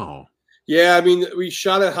wow. Yeah, I mean we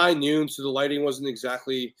shot at high noon, so the lighting wasn't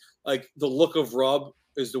exactly like the look of Rub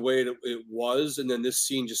is the way it was, and then this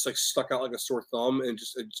scene just like stuck out like a sore thumb, and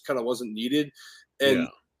it just kind of wasn't needed. And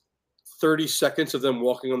 30 seconds of them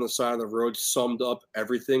walking on the side of the road summed up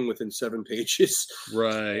everything within 7 pages.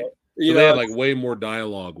 Right. So they had like way more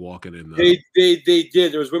dialogue walking in there. They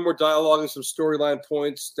did. There was way more dialogue and some storyline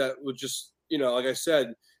points that would just, you know, like I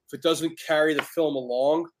said, if it doesn't carry the film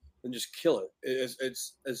along, then just kill it.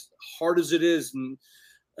 It's as hard as it is and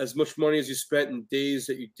as much money as you spent in days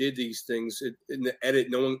that you did these things in the edit.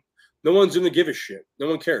 No one's going to give a shit. No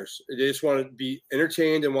one cares. They just want to be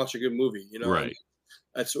entertained and watch a good movie, you know? Right.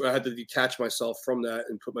 That's where I had to detach myself from that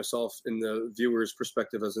and put myself in the viewer's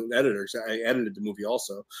perspective as an editor. I edited the movie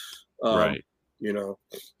also. Right. You know,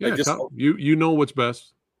 yeah, you know what's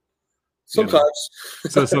best. Sometimes. You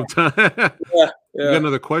know? So sometimes. Yeah. We got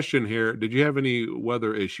another question here. Did you have any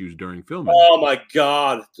weather issues during filming? Oh my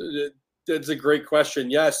God. That's a great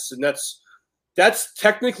question. Yes. And that's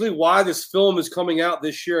technically why this film is coming out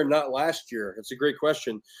this year and not last year. It's a great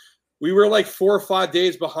question. We were like 4 or 5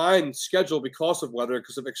 days behind schedule because of weather,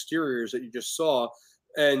 because of exteriors that you just saw.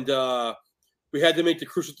 And we had to make the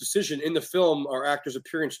crucial decision. In the film, our actor's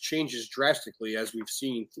appearance changes drastically, as we've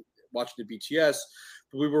seen watching the BTS.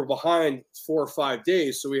 But we were behind 4 or 5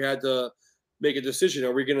 days, so we had to make a decision.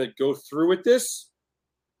 Are we going to go through with this?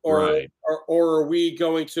 Or are we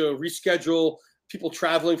going to reschedule people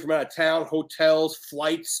traveling from out of town, hotels,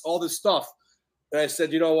 flights, all this stuff? And I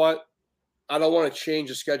said, you know what? I don't want to change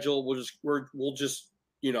the schedule. We'll just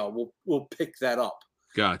we'll pick that up.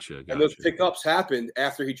 Gotcha. And those pickups happened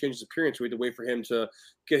after he changed his appearance. We had to wait for him to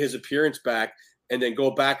get his appearance back and then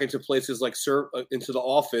go back into places like into the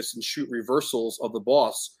office and shoot reversals of the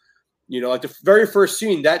boss. You know, like the very first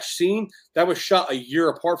scene that was shot a year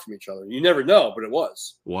apart from each other. You never know, but it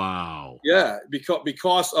was. Wow. Yeah,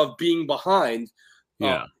 because of being behind.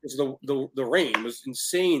 Yeah. Because the rain was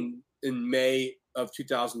insane in May of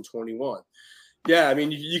 2021. Yeah, I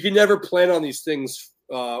mean, you can never plan on these things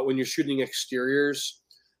when you're shooting exteriors.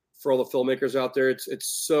 For all the filmmakers out there, it's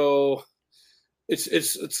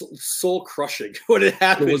soul crushing when it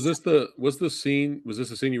happens. So was this the scene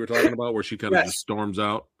you were talking about where she kind of just storms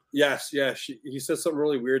out? Yes, yeah. He says something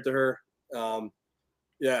really weird to her.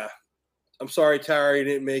 Yeah, I'm sorry, Tara, you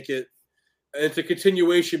didn't make it. And it's a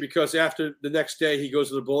continuation because after the next day he goes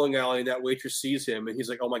to the bowling alley and that waitress sees him and he's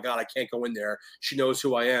like, "Oh my god, I can't go in there. She knows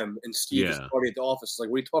who I am." And Steve is already at the office. He's like,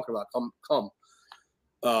 "What are you talking about? Come."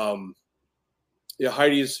 Yeah,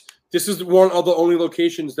 Heidi's. This is one of the only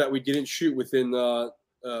locations that we didn't shoot within.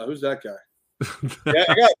 Who's that guy? Yeah,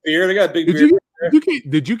 I got a beard. I got a big beard.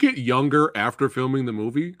 Did you get younger after filming the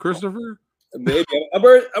movie, Christopher? Maybe. I'm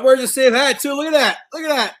wearing the same hat too. Look at that. Look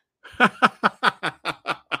at that.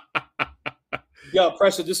 Yeah,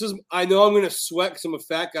 Preston, I know I'm going to sweat because I'm a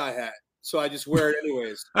fat guy hat, so I just wear it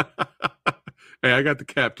anyways. Hey, I got the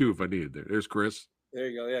cap too if I needed it. There's Chris. There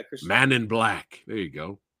you go. Yeah, Chris. Man in Black. There you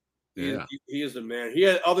go. Yeah. He is the man. He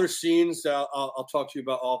had other scenes that I'll talk to you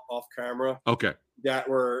about off camera. Okay. That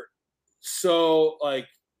were so like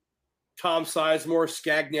Tom Sizemore,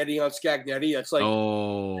 Scagnetti on Scagnetti. That's like,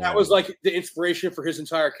 that was like the inspiration for his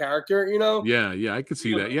entire character, you know? Yeah, I could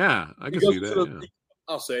see that. Yeah, I can see that.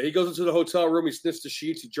 I'll say it. He goes into the hotel room, he sniffs the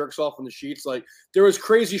sheets, he jerks off on the sheets. Like there was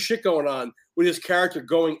crazy shit going on with his character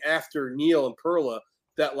going after Neil and Perla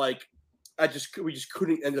that like we just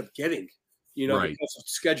couldn't end up getting, you know, because of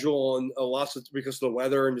schedule and because of the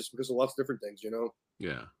weather and just because of lots of different things, you know.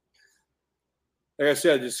 Yeah. Like I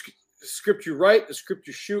said, the script you write, the script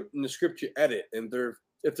you shoot, and the script you edit, and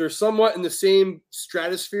if they're somewhat in the same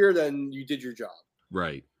stratosphere, then you did your job.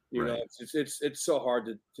 Right. You know, it's so hard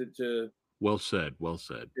to. Well said.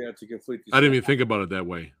 Yeah, to complete. I didn't even think about it that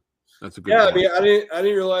way. That's a good. Yeah, point. I mean, I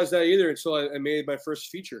didn't realize that either until I made my first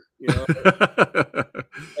feature. You know,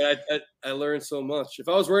 and I learned so much. If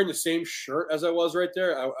I was wearing the same shirt as I was right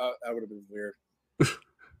there, I would have been weird.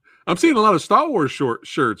 I'm seeing a lot of Star Wars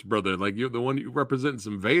shirts, brother. Like you're the one you representing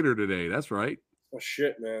some Vader today. That's right. Oh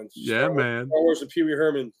shit, man. Man. Star Wars and Pee Wee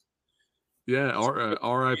Herman. Yeah,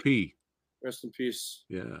 R.I.P. Rest in peace.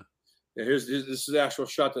 Yeah. Yeah, this is the actual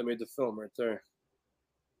shot that made the film right there.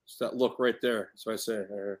 It's that look right there. That's what I say.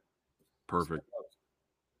 Perfect.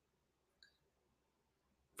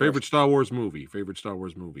 Favorite Star Wars movie?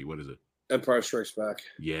 What is it? Empire Strikes Back.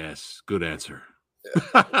 Yes. Good answer.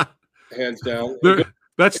 Yeah. Hands down.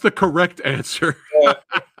 That's the correct answer.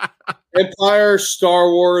 Empire,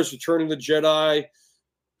 Star Wars, Return of the Jedi,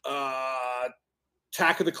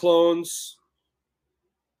 Attack of the Clones,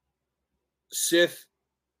 Sith.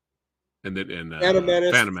 And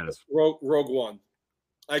Phantom Menace. Rogue One.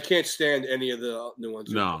 I can't stand any of the new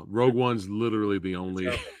ones. No, Rogue One's literally the only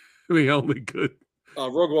good.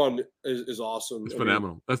 Rogue One is awesome. It's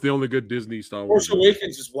phenomenal. That's the only good Disney Star Wars. Force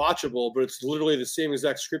Awakens is watchable, but it's literally the same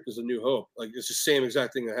exact script as A New Hope. Like it's the same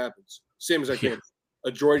exact thing that happens. Same exact thing.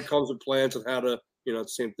 A droid comes with plans on how to,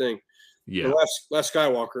 it's the same thing. Yeah. The last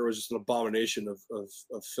Skywalker was just an abomination of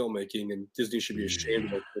filmmaking, and Disney should be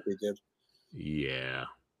ashamed of what they did. Yeah.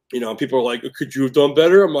 People are like, "Could you have done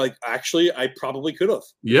better?" I'm like, actually, I probably could have.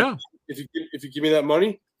 Yeah. If you give me that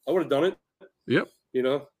money, I would have done it. Yep.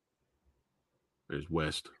 There's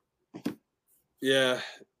West. Yeah.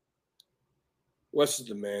 West is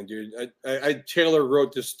the man, dude. Taylor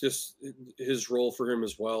wrote his role for him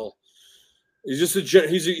as well. He's just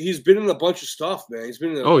he's been in a bunch of stuff, man. He's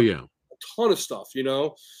been in a ton of stuff,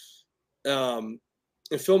 in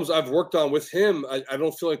films I've worked on with him, I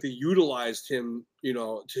don't feel like they utilized him,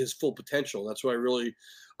 to his full potential. That's why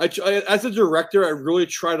as a director, I really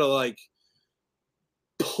try to like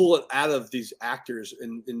pull it out of these actors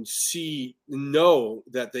and know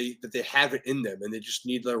that they have it in them and they just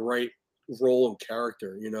need the right role and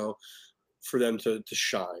character, for them to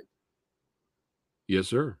shine. Yes,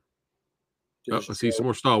 sir. I see some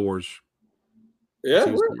more Star Wars.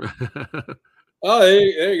 Yeah. Oh,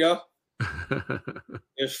 there you go.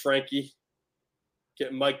 There's Frankie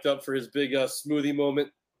getting mic'd up for his big smoothie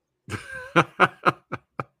moment. I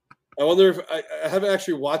wonder if I haven't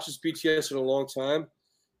actually watched this BTS in a long time.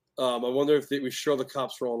 I wonder if we show the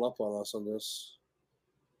cops rolling up on us on this.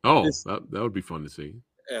 Oh, that would be fun to see.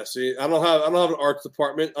 Yeah, see, I don't have an arts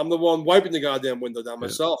department. I'm the one wiping the goddamn window down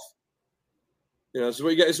myself. It's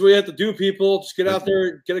what you have to do, people. Just get out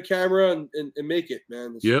there, get a camera, and make it,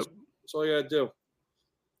 man. That's all you gotta do.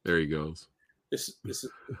 There he goes.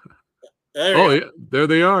 Yeah, there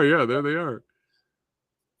they are. Yeah, there they are.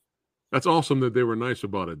 That's awesome that they were nice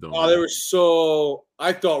about it, though. Oh, they were so.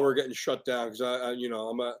 I thought we were getting shut down because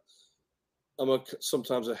I'm a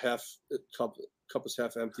sometimes a cup is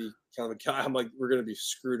half empty kind of a guy. I'm like, we're gonna be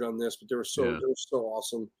screwed on this, but they were so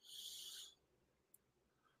awesome.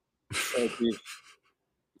 Thank you.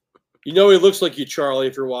 He looks like you, Charlie.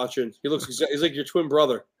 If you're watching, he's like your twin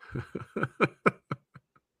brother.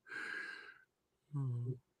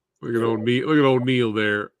 Look at old Neil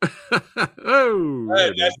there. That's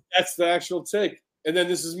the actual take. And then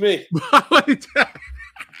this is me.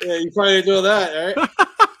 Yeah, you probably didn't know that, all right?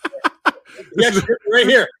 He actually hit me right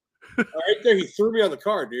here. Right there, he threw me on the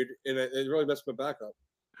car, dude, and it really messed my back up.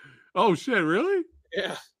 Oh shit! Really?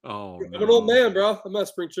 Yeah. Oh I'm an old man, bro. I'm not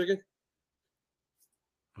spring chicken.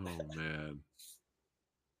 Oh man,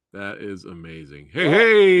 that is amazing. Hey,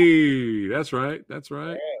 hey, that's right. That's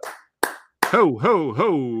right. Ho, ho,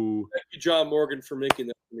 ho. Thank you, John Morgan, for making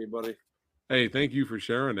that for me, buddy. Hey, thank you for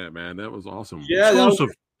sharing that, man. That was awesome. Yeah,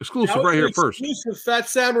 Exclusive right here first. Exclusive Fat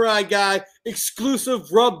Samurai guy.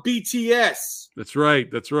 Exclusive Rub BTS. That's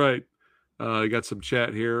right. That's right. You got some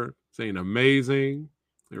chat here saying amazing.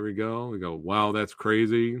 There we go. We go, wow, that's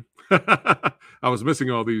crazy. I was missing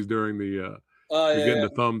all these during the you're getting the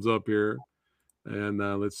thumbs up here. And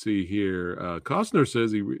let's see here. Costner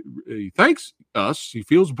says he thanks us. He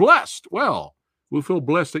feels blessed. Well, we'll feel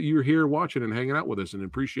blessed that you're here watching and hanging out with us and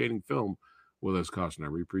appreciating film with us,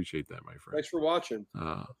 Costner. We appreciate that, my friend. Thanks for watching.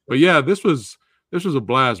 But yeah, this was a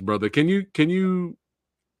blast, brother. Can you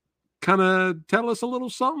kind of tell us a little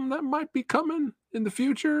something that might be coming in the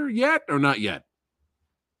future yet or not yet?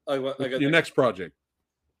 Your next project.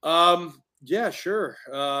 Yeah, sure.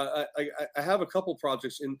 I have a couple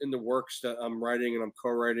projects in the works that I'm writing and I'm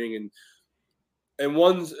co-writing, and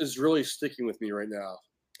one is really sticking with me right now.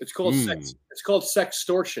 It's called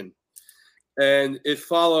Sextortion, and it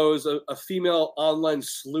follows a female online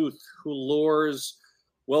sleuth who lures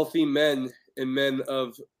wealthy men and men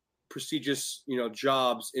of prestigious,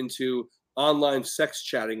 jobs into online sex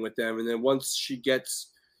chatting with them, and then once she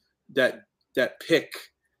gets that pick,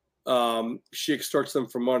 she extorts them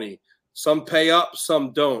for money. Some pay up,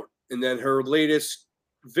 some don't. And then her latest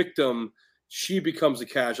victim, she becomes a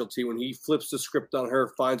casualty when he flips the script on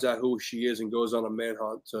her, finds out who she is, and goes on a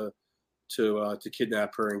manhunt to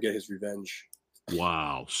kidnap her and get his revenge.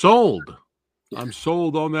 Wow. Sold. I'm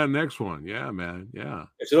sold on that next one. Yeah, man. Yeah.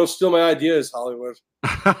 So don't steal my ideas, Hollywood.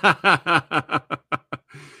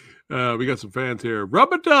 We got some fans here.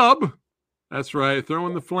 Rub-a-dub. That's right.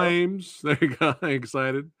 Throwing the flames. There you go.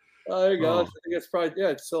 Excited. Oh, there you go. I think that's probably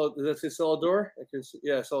That's it. Celador.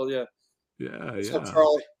 Yeah. Charlie.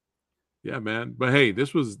 Yeah, man. But hey,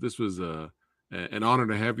 this was an honor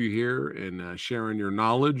to have you here and sharing your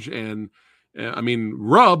knowledge. And I mean,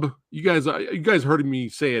 Rub. You guys heard me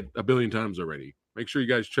say it a billion times already. Make sure you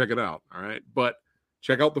guys check it out. All right, but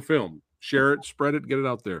check out the film, share it, spread it, get it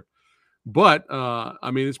out there. But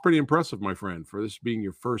I mean, it's pretty impressive, my friend, for this being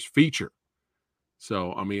your first feature.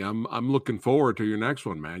 So, I mean, I'm looking forward to your next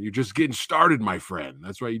one, man. You're just getting started, my friend.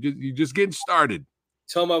 That's right. You're just getting started.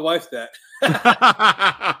 Tell my wife that.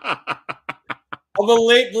 I'm a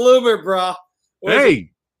late bloomer, bro.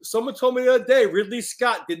 Hey. Someone told me the other day, Ridley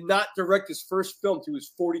Scott did not direct his first film till he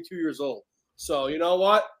was 42 years old. So, you know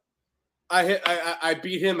what? I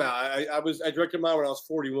beat him out. I directed mine when I was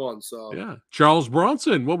 41. So yeah. Charles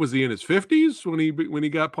Bronson, what was he in his 50s when he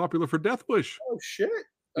got popular for Death Wish? Oh shit.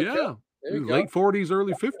 Okay. Yeah. Late 40s,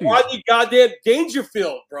 early 50s. Rodney goddamn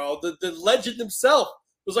Dangerfield, bro. The legend himself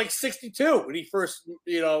was like 62 when he first,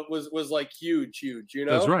 was like huge.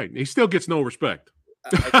 That's right. He still gets no respect.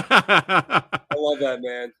 I love that,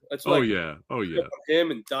 man. That's oh yeah.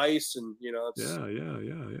 Him and Dice and Yeah.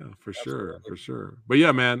 For sure. But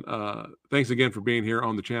yeah, man. Thanks again for being here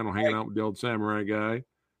on the channel, hanging out with the old samurai guy.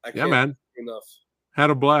 Yeah, man. Enough.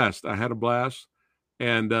 Had a blast. I had a blast.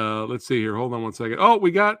 And let's see here. Hold on one second. Oh,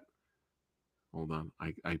 hold on.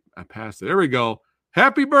 I passed it. There we go.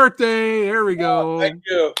 Happy birthday. There we go. Thank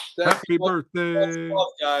you. Happy birthday. Much love,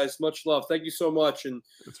 guys. Much love. Thank you so much. And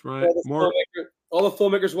that's right. All the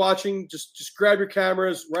filmmakers watching, just grab your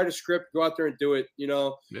cameras, write a script, go out there and do it.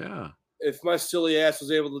 Yeah. If my silly ass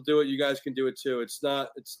was able to do it, you guys can do it too. It's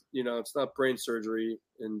not brain surgery.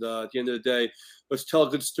 And at the end of the day, let's tell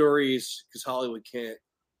good stories because Hollywood can't.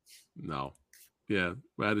 No. Yeah,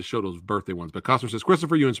 I had to show those birthday ones. But Costner says,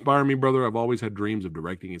 Christopher, you inspire me, brother. I've always had dreams of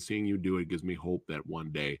directing, and seeing you do it gives me hope that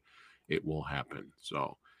one day it will happen.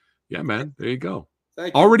 So, yeah, man, there you go.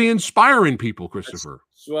 Thank you. Already inspiring people, Christopher.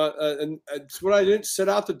 And it's what I didn't set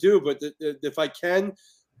out to do, but if I can,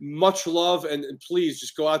 much love, and please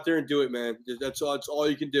just go out there and do it, man. That's all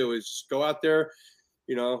you can do is just go out there,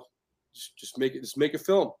 just make a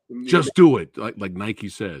film. Just do it, like Nike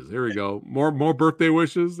says. There we go. More birthday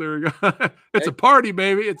wishes. There we go. It's a party,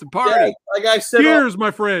 baby. It's a party. Yeah, like I said, cheers,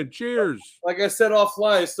 my friend. Cheers. Like I said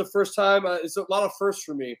offline, it's the first time. It's a lot of firsts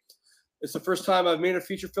for me. It's the first time I've made a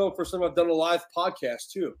feature film. First time I've done a live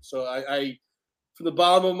podcast too. So I from the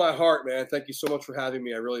bottom of my heart, man, thank you so much for having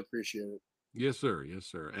me. I really appreciate it. Yes, sir. Yes,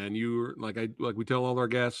 sir. And you, like we tell all our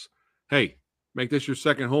guests, hey, make this your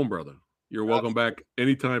second home, brother. You're welcome back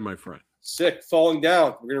anytime, my friend. Sick. Falling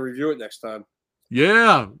Down. We're going to review it next time.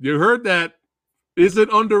 Yeah, you heard that. Is it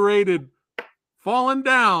underrated? Falling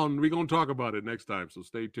down. We're going to talk about it next time, so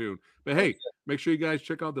stay tuned. But hey, make sure you guys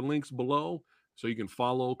check out the links below so you can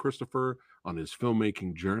follow Christopher on his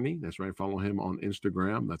filmmaking journey. That's right. Follow him on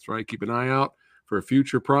Instagram. That's right. Keep an eye out for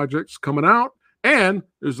future projects coming out. And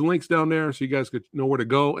there's links down there so you guys could know where to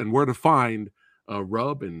go and where to find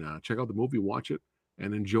Rub and check out the movie, watch it,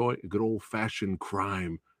 and enjoy a good old-fashioned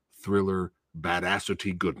crime thriller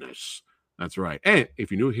badassity goodness. That's right. And if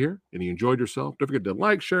you're new here and you enjoyed yourself, don't forget to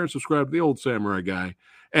like, share, and subscribe to the Old Samurai Guy.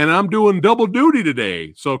 And I'm doing double duty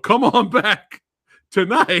today, so come on back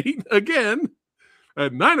tonight again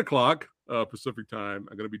at 9 o'clock Pacific time.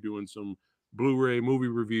 I'm going to be doing some Blu-ray movie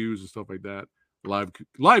reviews and stuff like that,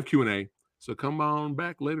 live Q&A. So come on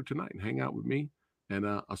back later tonight and hang out with me, and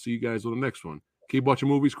I'll see you guys on the next one. Keep watching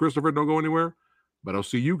movies, Christopher. Don't go anywhere, but I'll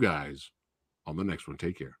see you guys on the next one.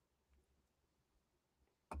 Take care.